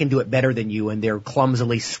say, I can do it better than you, and they're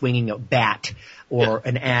clumsily swinging a bat or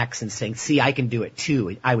an axe and saying, see, I can do it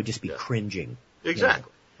too. I would just be cringing.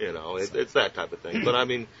 Exactly. It's that type of thing. But I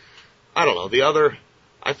mean, I don't know.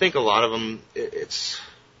 I think a lot of them, it's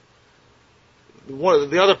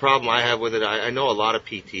the other problem I have with it. I know a lot of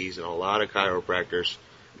PTs and a lot of chiropractors,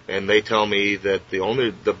 and they tell me that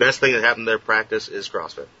the best thing that happened to their practice is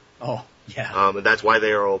CrossFit. Oh, yeah. And that's why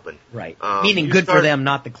they are open. Right. Meaning good for them,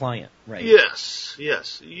 not the client. Right. Yes.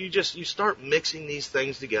 You start mixing these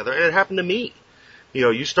things together, and it happened to me.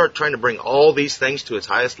 You start trying to bring all these things to its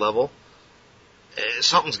highest level,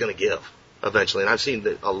 something's going to give eventually. And I've seen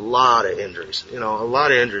a lot of injuries. A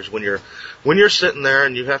lot of injuries when you're sitting there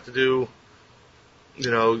and you have to do,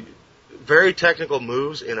 very technical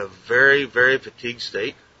moves in a very, very fatigued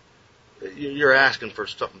state. You're asking for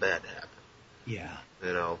something bad to happen. Yeah.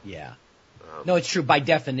 Yeah. No, it's true by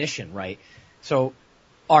definition, right? So,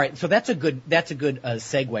 all right. So that's a good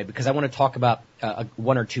segue because I want to talk about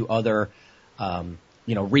one or two other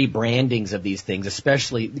rebrandings of these things,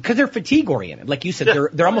 especially because they're fatigue oriented. Like you said,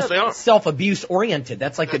 they're almost self-abuse oriented.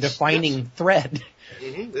 That's like a defining thread.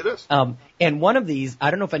 Mm-hmm, it is. And one of these,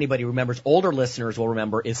 I don't know if anybody remembers, older listeners will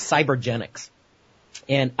remember, is Cybergenics.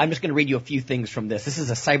 And I'm just going to read you a few things from this. This is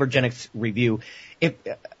a Cybergenics review.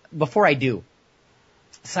 Before I do,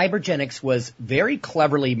 Cybergenics was very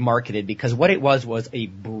cleverly marketed because what it was a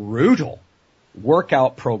brutal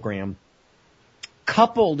workout program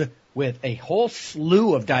coupled with a whole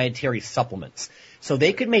slew of dietary supplements. So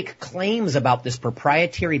they could make claims about this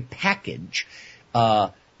proprietary package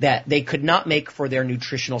that they could not make for their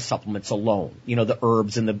nutritional supplements alone. The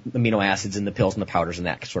herbs and the amino acids and the pills and the powders and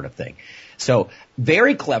that sort of thing. So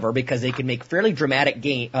very clever because they could make fairly dramatic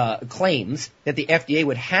claims that the FDA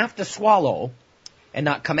would have to swallow and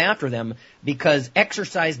not come after them because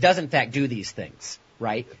exercise does in fact do these things,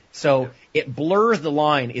 right? So it blurs the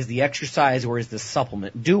line, is the exercise or is the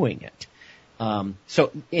supplement doing it?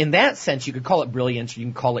 So in that sense, you could call it brilliance, or you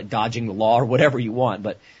can call it dodging the law or whatever you want,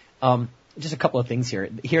 but just a couple of things here.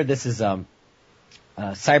 Here, this is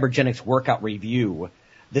Cybergenics Workout Review.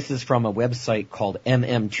 This is from a website called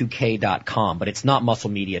mm2k.com, but it's not Muscle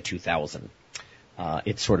Media 2000.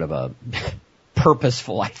 It's sort of a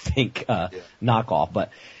purposeful, I think, knockoff,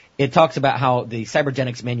 but it talks about how the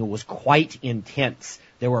Cybergenics manual was quite intense.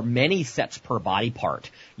 There were many sets per body part.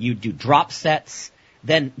 You do drop sets,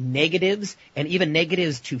 then negatives, and even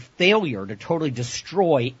negatives to failure to totally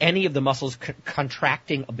destroy any of the muscle's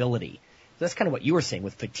contracting ability. So that's kind of what you were saying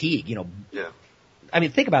with fatigue, Yeah. I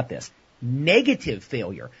mean, think about this. Negative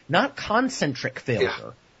failure, not concentric failure.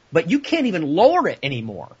 Yeah. But you can't even lower it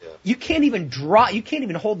anymore. Yeah. You can't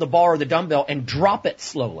even hold the bar or the dumbbell and drop it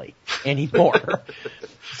slowly anymore.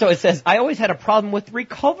 So it says, I always had a problem with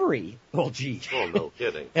recovery. Well, gee. Oh, no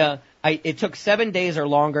kidding. It took 7 days or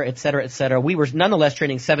longer, et cetera, et cetera. We were nonetheless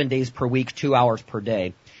training 7 days per week, 2 hours per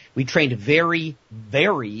day. We trained very,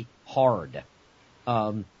 very hard.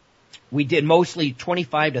 We did mostly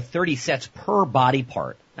 25 to 30 sets per body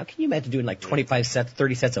part. Now, can you imagine doing like 25 sets,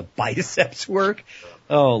 30 sets of biceps work?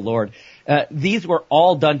 Oh, Lord. These were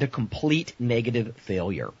all done to complete negative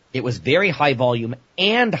failure. It was very high volume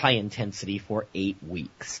and high intensity for 8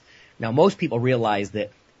 weeks. Now, most people realize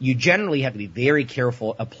that you generally have to be very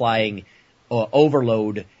careful applying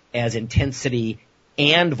overload as intensity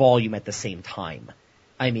and volume at the same time.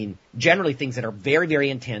 I mean, generally things that are very,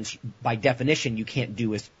 very intense, by definition, you can't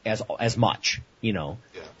do as much, Yeah.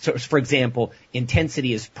 So, for example,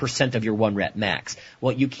 intensity is % of your 1 rep max.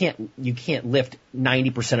 Well, you can't lift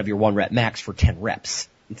 90% of your 1 rep max for 10 reps.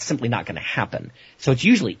 It's simply not going to happen. So it's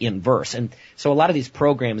usually inverse. And so a lot of these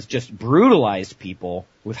programs just brutalized people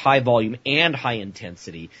with high volume and high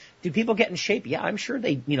intensity. Did people get in shape? Yeah, I'm sure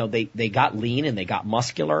they got lean and they got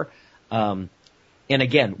muscular. And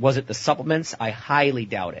again, was it the supplements? I highly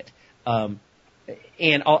doubt it.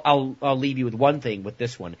 And I'll leave you with one thing with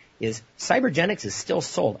this one is Cybergenics is still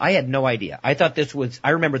sold. I had no idea. I thought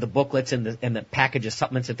I remember the booklets and the package of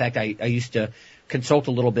supplements. In fact, I used to consult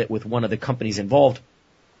a little bit with one of the companies involved.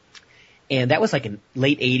 And that was like a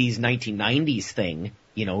late 80s, 1990s thing.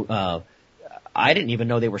 I didn't even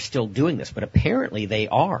know they were still doing this, but apparently they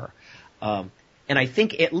are. And I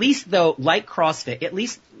think at least though, like CrossFit, at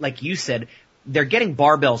least like you said, they're getting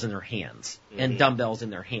barbells in their hands and dumbbells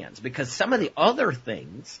in their hands because some of the other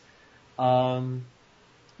things don't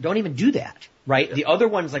even do that, right? Yeah. The other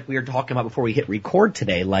ones like we were talking about before we hit record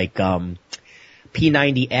today, like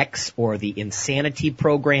P90X or the Insanity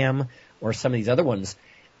program or some of these other ones,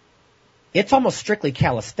 it's almost strictly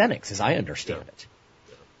calisthenics as I understand it,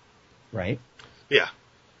 right? Yeah.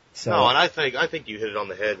 So, no, and I think you hit it on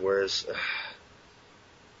the head, whereas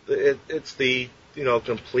it's the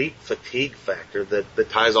complete fatigue factor that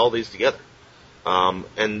ties all these together.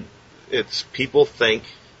 And it's people think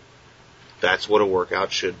that's what a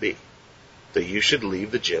workout should be. That you should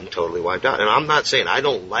leave the gym totally wiped out. And I'm not saying I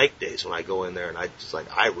don't like days when I go in there and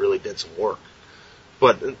I really did some work.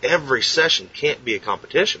 But every session can't be a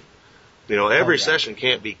competition. Every session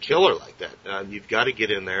can't be killer like that. You've got to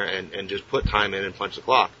get in there and just put time in and punch the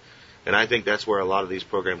clock. And I think that's where a lot of these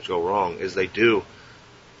programs go wrong, is they do.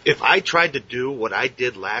 If I tried to do what I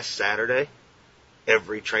did last Saturday,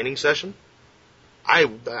 every training session, I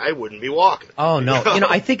wouldn't be walking. Oh, no.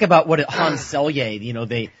 I think about what Hans Selye,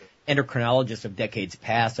 the endocrinologist of decades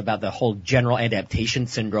past, about the whole general adaptation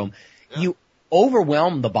syndrome. Yeah. You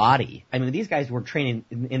overwhelm the body. I mean, these guys were training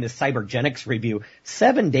in the Cybergenics review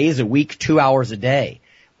 7 days a week, 2 hours a day.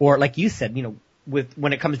 Or like you said,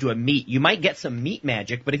 when it comes to a meat, you might get some meat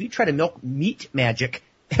magic, but if you try to milk meat magic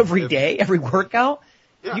every day, every workout,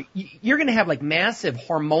 you're going to have like massive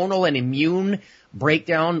hormonal and immune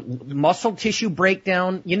breakdown, muscle tissue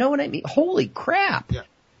breakdown. You know what I mean? Holy crap. Yeah.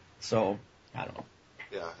 So, I don't know.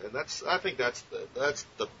 Yeah, and I think that's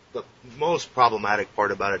the most problematic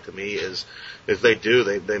part about it to me is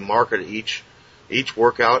they market each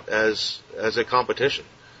workout as a competition,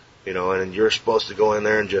 you know, and you're supposed to go in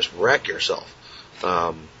there and just wreck yourself.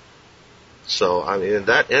 So I mean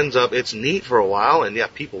that ends up, it's neat for a while, and yeah,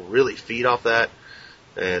 people really feed off that.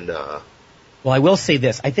 And well, I will say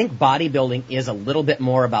this: I think bodybuilding is a little bit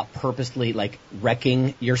more about purposely like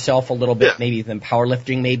wrecking yourself a little bit, maybe than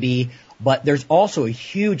powerlifting maybe. But there's also a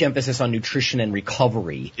huge emphasis on nutrition and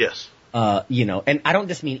recovery. Yes. You know, and I don't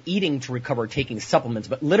just mean eating to recover, taking supplements,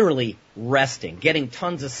 but literally resting, getting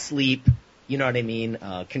tons of sleep. You know what I mean?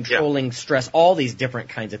 Controlling stress, all these different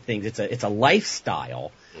kinds of things. It's a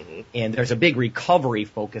lifestyle, and there's a big recovery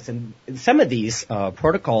focus. And some of these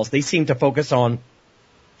protocols, they seem to focus on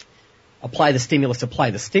apply the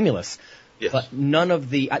stimulus. Yes. But none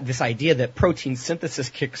of this idea that protein synthesis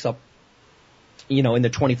kicks up, you know, in the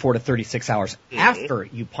 24 to 36 hours after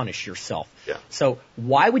you punish yourself. Yeah. So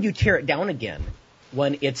why would you tear it down again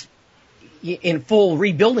when it's in full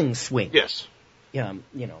rebuilding swing? Yes. Yeah,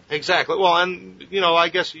 you know. Exactly. Well, and, you know, I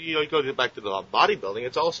guess, you know, you go back to the bodybuilding,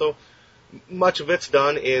 it's also, much of it's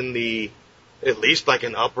done in at least like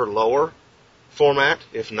an upper-lower format,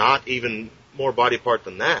 if not even more body part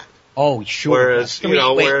than that. Oh, sure. Whereas,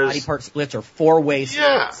 body part splits or 4-way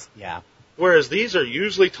splits. Yeah. Whereas these are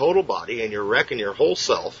usually total body, and you're wrecking your whole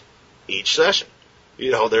self each session.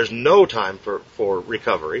 You know, there's no time for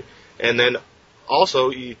recovery. And then also,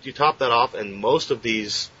 you top that off, and most of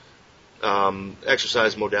these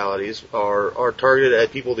exercise modalities are targeted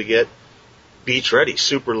at people to get beach ready,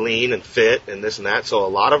 super lean and fit and this and that. So a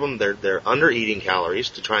lot of them, they're under eating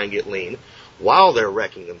calories to try and get lean while they're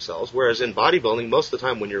wrecking themselves. Whereas in bodybuilding, most of the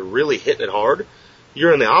time when you're really hitting it hard,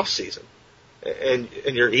 you're in the off season. And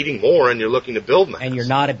you're eating more and you're looking to build mass. And you're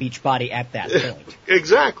not a beach body at that point.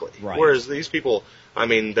 Exactly. Right. Whereas these people, I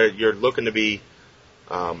mean, you're looking to be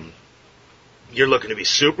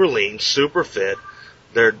super lean, super fit.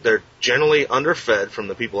 They're generally underfed from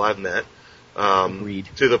the people I've met. Agreed.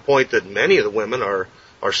 To the point that many of the women are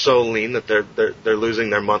so lean that they're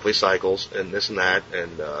losing their monthly cycles and this and that.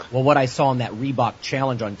 And well, what I saw in that Reebok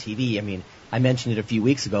challenge on TV, I mean, I mentioned it a few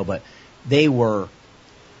weeks ago, but they were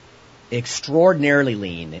extraordinarily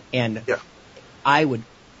lean, and I would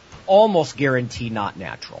almost guarantee not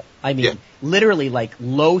natural. I mean, literally like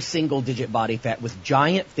low single-digit body fat with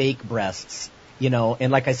giant fake breasts, you know,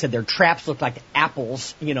 and like I said, their traps look like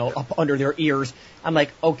apples, you know, up under their ears. I'm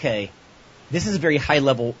like, okay, this is a very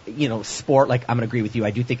high-level, you know, sport. Like, I'm going to agree with you.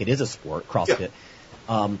 I do think it is a sport, CrossFit.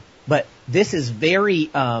 But this is this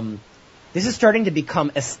is starting to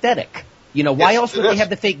become aesthetic. You know, why else would they have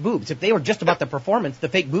the fake boobs? If they were just about the performance, the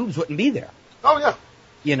fake boobs wouldn't be there. Oh, yeah.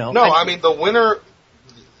 You know? No, I mean, the winner,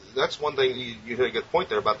 that's one thing, you hit a good point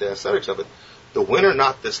there about the aesthetics of it. The winner,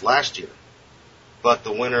 not this last year, but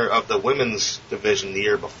the winner of the women's division the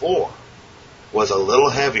year before was a little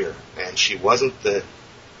heavier, and she wasn't the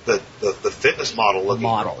fitness model looking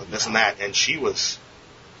girl, and this and that, and she was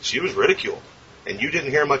ridiculed. And you didn't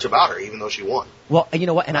hear much about her, even though she won. Well, you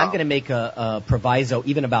know what? And I'm going to make a proviso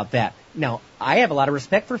even about that. Now, I have a lot of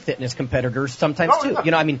respect for fitness competitors sometimes, too. Yeah.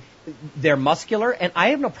 You know, I mean, they're muscular, and I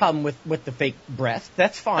have no problem with the fake breast.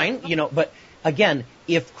 That's fine, you know. But, again,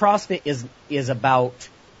 if CrossFit is about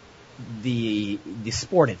the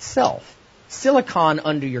sport itself, silicone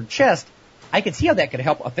under your chest, I could see how that could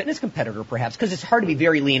help a fitness competitor, perhaps, because it's hard to be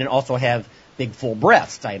very lean and also have big full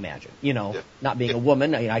breasts, I imagine. You know, not being a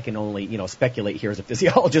woman, I can only, you know, speculate here as a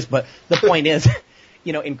physiologist, but the point is,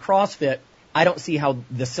 you know, in CrossFit, I don't see how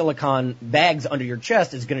the silicone bags under your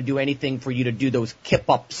chest is going to do anything for you to do those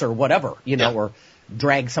kip-ups or whatever, you know, or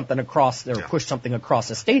drag something across or push something across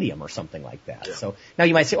a stadium or something like that. Yeah. So now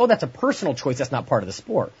you might say, oh, that's a personal choice. That's not part of the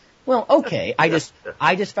sport. Well, okay. I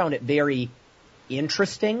just found it very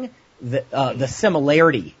interesting, the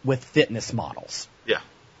similarity with fitness models. Yeah.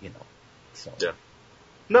 You know. So. Yeah.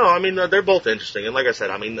 No, I mean, they're both interesting. And like I said,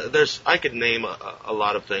 I mean, I could name a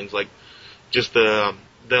lot of things, like just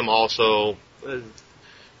them also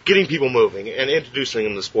getting people moving and introducing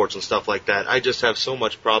them to sports and stuff like that. I just have so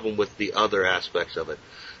much problem with the other aspects of it.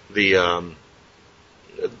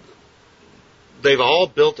 They've all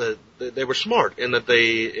they were smart in that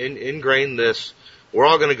they ingrained this, we're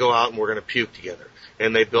all going to go out and we're going to puke together.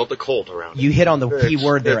 And they built a cult around it. You hit on the key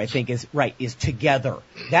word there, I think, is together.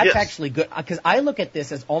 That's actually good, because I look at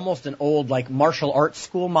this as almost an old, like, martial arts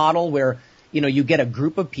school model where, you know, you get a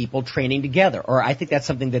group of people training together. Or I think that's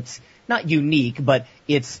something that's not unique, but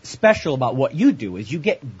it's special about what you do is you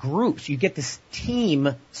get groups, you get this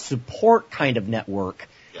team support kind of network.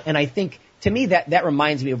 Yeah. And I think to me that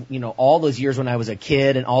reminds me of, all those years when I was a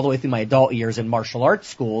kid and all the way through my adult years in martial arts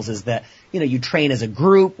schools is that, you train as a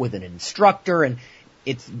group with an instructor, and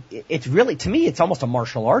it's really, to me, it's almost a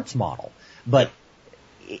martial arts model, but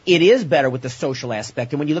it is better with the social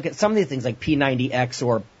aspect. And when you look at some of these things like P90X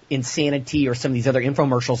or Insanity or some of these other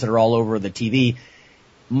infomercials that are all over the TV,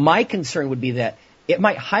 my concern would be that it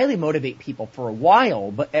might highly motivate people for a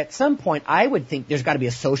while, but at some point I would think there's got to be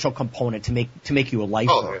a social component to make you a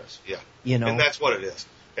lifer. Oh, yes, yeah. And that's what it is.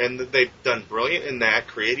 And they've done brilliant in that,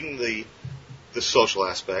 creating the social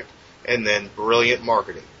aspect, and then brilliant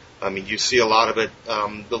marketing. I mean, you see a lot of it,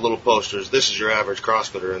 the little posters, this is your average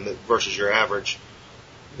CrossFitter versus your average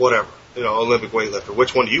whatever, Olympic weightlifter.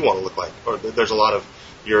 Which one do you want to look like? Or there's a lot of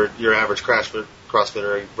your average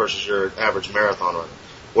CrossFitter versus your average marathon runner.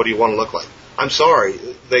 What do you want to look like? I'm sorry,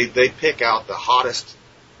 they pick out the hottest,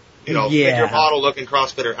 figure model looking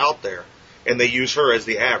CrossFitter out there, and they use her as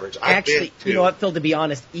the average. Actually, you know what, Phil, to be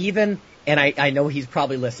honest, and I know he's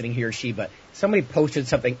probably listening, he or she, but somebody posted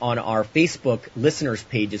something on our Facebook listeners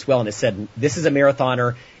page as well, and it said, this is a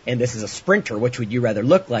marathoner and this is a sprinter. Which would you rather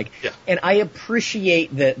look like? Yeah. And I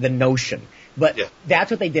appreciate the notion. But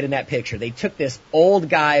that's what they did in that picture. They took this old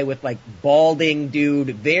guy with balding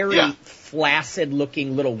dude, very flaccid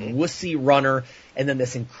looking little wussy runner, and then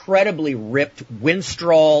this incredibly ripped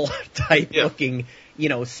Winstrol type looking,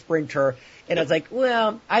 sprinter. And I was like,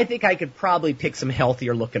 well, I think I could probably pick some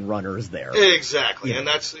healthier looking runners there. Exactly. And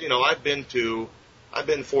that's, I've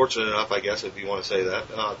been fortunate enough, I guess, if you want to say that.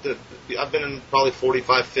 I've been in probably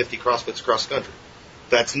 45, 50 CrossFits across the country.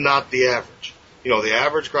 That's not the average. The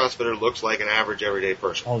average CrossFitter looks like an average everyday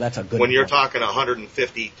person. Oh, that's a good When you're talking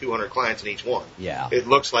 150, 200 clients in each one. Yeah. It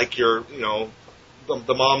looks like you're,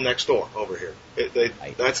 the mom next door over here.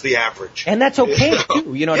 That's the average. And that's okay,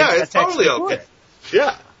 too. It's totally okay.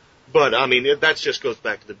 Yeah. But, that just goes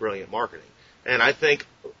back to the brilliant marketing. And I think,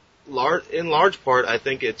 in large part, I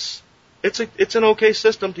think it's an okay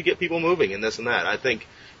system to get people moving and this and that. I think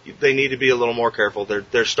they need to be a little more careful.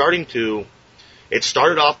 They're starting to, it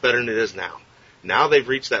started off better than it is now. Now they've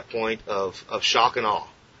reached that point of shock and awe.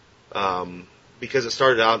 Because it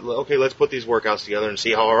started out, okay, let's put these workouts together and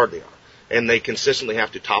see how hard they are. And they consistently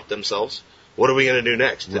have to top themselves. What are we going to do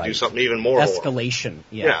next? To do something even more escalation.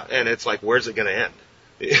 Yeah. And it's like, where's it going to end?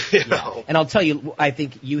 And I'll tell you, I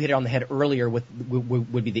think you hit it on the head earlier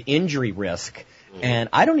would be the injury risk. Mm-hmm. And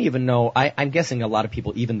I don't even know, I'm guessing a lot of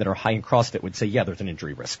people, even that are high in CrossFit, would say, yeah, there's an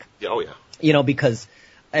injury risk. Oh, yeah. Because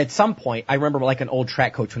at some point, I remember an old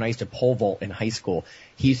track coach when I used to pole vault in high school,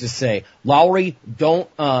 he used to say, Lowry,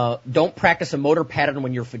 don't practice a motor pattern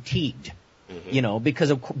when you're fatigued. Mm-hmm.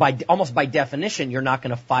 Because almost by definition, you're not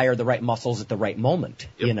going to fire the right muscles at the right moment,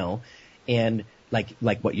 and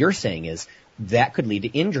like what you're saying is that could lead to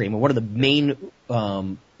injury. One of the main,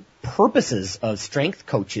 purposes of strength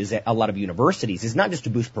coaches at a lot of universities is not just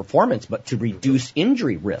to boost performance, but to reduce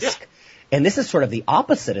injury risk. Yeah. And this is sort of the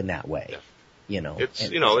opposite in that way. Yeah. It's,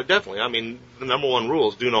 definitely, the number one rule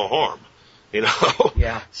is do no harm,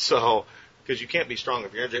 Yeah. So, because you can't be strong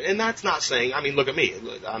if you're injured. And that's not saying, look at me.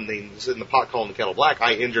 Sitting in the pot calling the kettle black.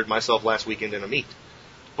 I injured myself last weekend in a meet.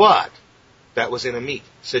 But that was in a meet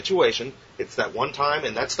situation. It's that one time,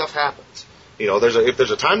 and that stuff happens. If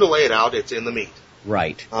there's a time to lay it out, it's in the meet.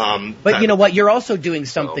 Right. But you know what? You're also doing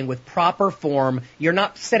something with proper form. You're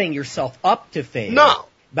not setting yourself up to fail. No.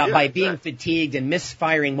 By being fatigued and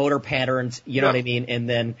misfiring motor patterns, you know what I mean? And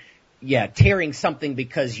then, tearing something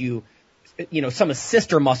because some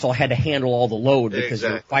sister muscle had to handle all the load because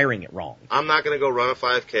you're firing it wrong. I'm not going to go run a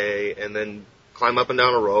 5K and then climb up and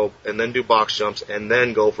down a rope and then do box jumps and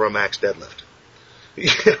then go for a max deadlift.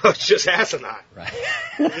 It's just asinine. Right.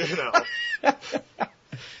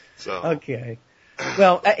 So. Okay.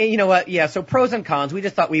 Well, you know what? Yeah, so pros and cons. We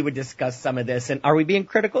just thought we would discuss some of this. And are we being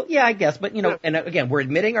critical? Yeah, I guess. But, and again, we're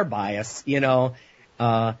admitting our bias, and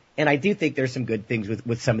I do think there's some good things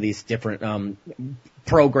with some of these different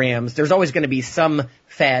programs. There's always going to be some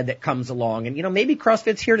fad that comes along. And, maybe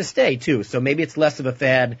CrossFit's here to stay, too. So maybe it's less of a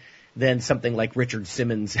fad than something like Richard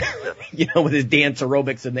Simmons, with his dance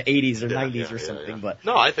aerobics in the 80s or 90s or something. Yeah. But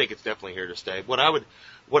no, I think it's definitely here to stay. What I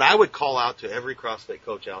would call out to every CrossFit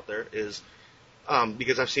coach out there is,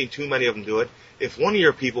 because I've seen too many of them do it, if one of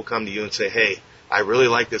your people come to you and say, hey, I really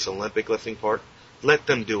like this Olympic lifting part, let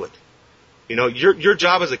them do it. Your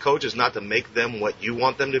job as a coach is not to make them what you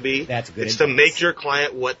want them to be. That's good. It's to make your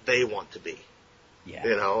client what they want to be. Yeah.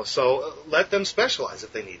 You know, so let them specialize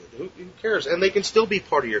if they need it. Who cares? And they can still be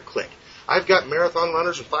part of your clique. I've got marathon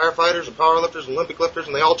runners and firefighters and powerlifters and Olympic lifters,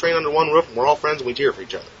 and they all train under one roof, and we're all friends and we cheer for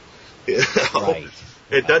each other. You know? Right.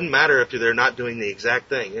 It doesn't matter if they're not doing the exact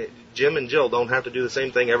thing. Jim and Jill don't have to do the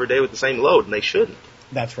same thing every day with the same load, and they shouldn't.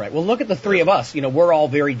 That's right. Well, look at the three of us. You know, we're all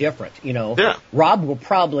very different. You know, Yeah. Rob will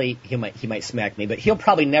probably he might smack me, but he'll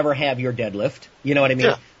probably never have your deadlift. You know what I mean?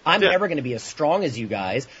 Yeah. I'm never going to be as strong as you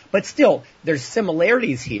guys, but still, there's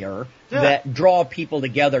similarities here that draw people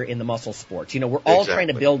together in the muscle sports. You know, we're all trying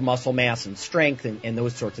to build muscle mass and strength and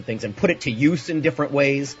those sorts of things, and put it to use in different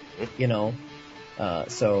ways. You know,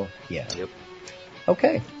 so yeah. Yep.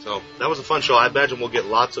 Okay. So that was a fun show. I imagine we'll get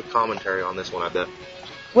lots of commentary on this one, I bet.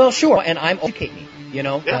 Well, sure, and I'm educating me, you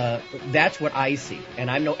know, that's what I see. And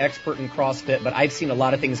I'm no expert in CrossFit, but I've seen a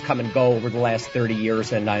lot of things come and go over the last 30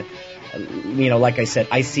 years, and you know, like I said,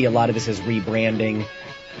 I see a lot of this as rebranding,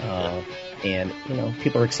 and, you know,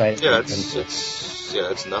 people are excited. Yeah,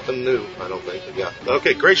 it's nothing new, I don't think. But yeah.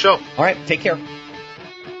 Okay, great show. All right, take care.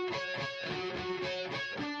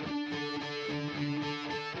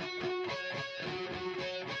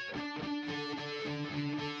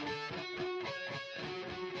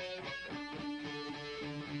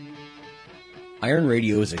 Iron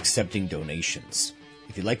Radio is accepting donations.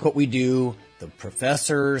 If you like what we do, the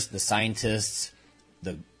professors, the scientists,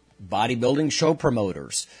 the bodybuilding show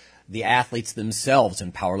promoters, the athletes themselves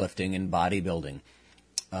in powerlifting and bodybuilding,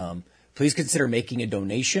 please consider making a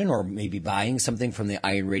donation or maybe buying something from the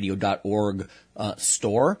ironradio.org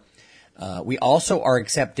store. We also are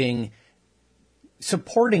accepting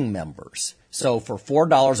supporting members. So for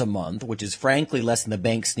 $4 a month, which is frankly less than the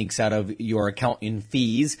bank sneaks out of your account in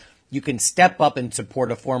fees, you can step up and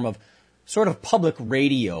support a form of sort of public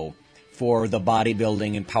radio for the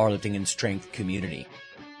bodybuilding and powerlifting and strength community.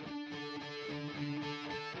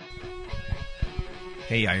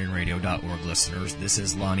 Hey, IronRadio.org listeners, this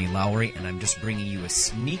is Lonnie Lowry, and I'm just bringing you a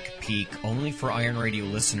sneak peek only for Iron Radio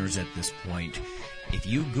listeners at this point. If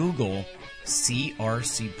you Google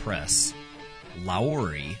CRC Press,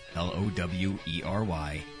 Lowry,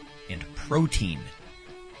 Lowery, and protein,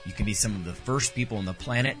 you can be some of the first people on the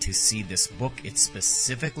planet to see this book. It's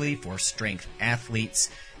specifically for strength athletes,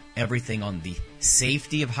 everything on the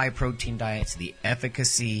safety of high-protein diets, the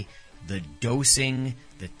efficacy, the dosing,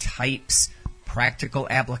 the types, practical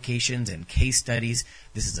applications, and case studies.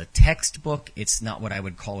 This is a textbook. It's not what I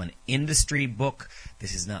would call an industry book.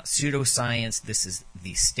 This is not pseudoscience. This is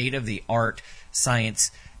the state-of-the-art science.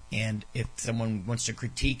 And if someone wants to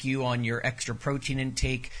critique you on your extra protein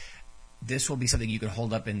intake, this will be something you can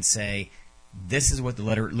hold up and say, this is what the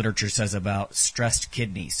literature says about stressed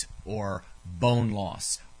kidneys or bone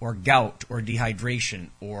loss or gout or dehydration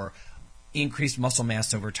or increased muscle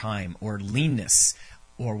mass over time or leanness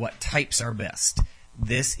or what types are best.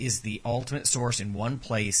 This is the ultimate source in one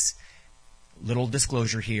place. Little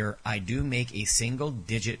disclosure here, I do make a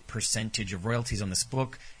single-digit percentage of royalties on this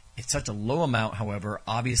book. It's such a low amount, however,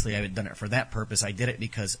 obviously I haven't done it for that purpose. I did it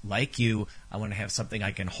because, like you, I want to have something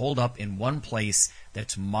I can hold up in one place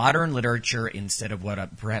that's modern literature instead of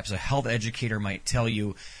what perhaps a health educator might tell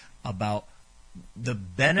you about the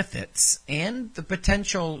benefits and the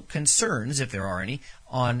potential concerns, if there are any,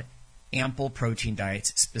 on ample protein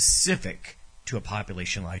diets specific to a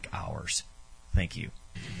population like ours. Thank you.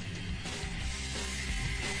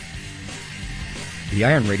 The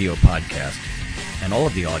Iron Radio podcast and all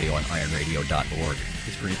of the audio on ironradio.org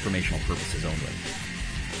is for informational purposes only.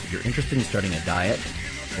 If you're interested in starting a diet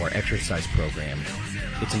or exercise program,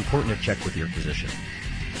 it's important to check with your physician.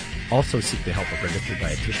 Also seek the help of registered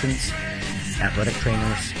dietitians, athletic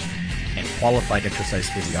trainers, and qualified exercise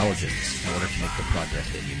physiologists in order to make the progress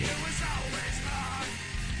that you need.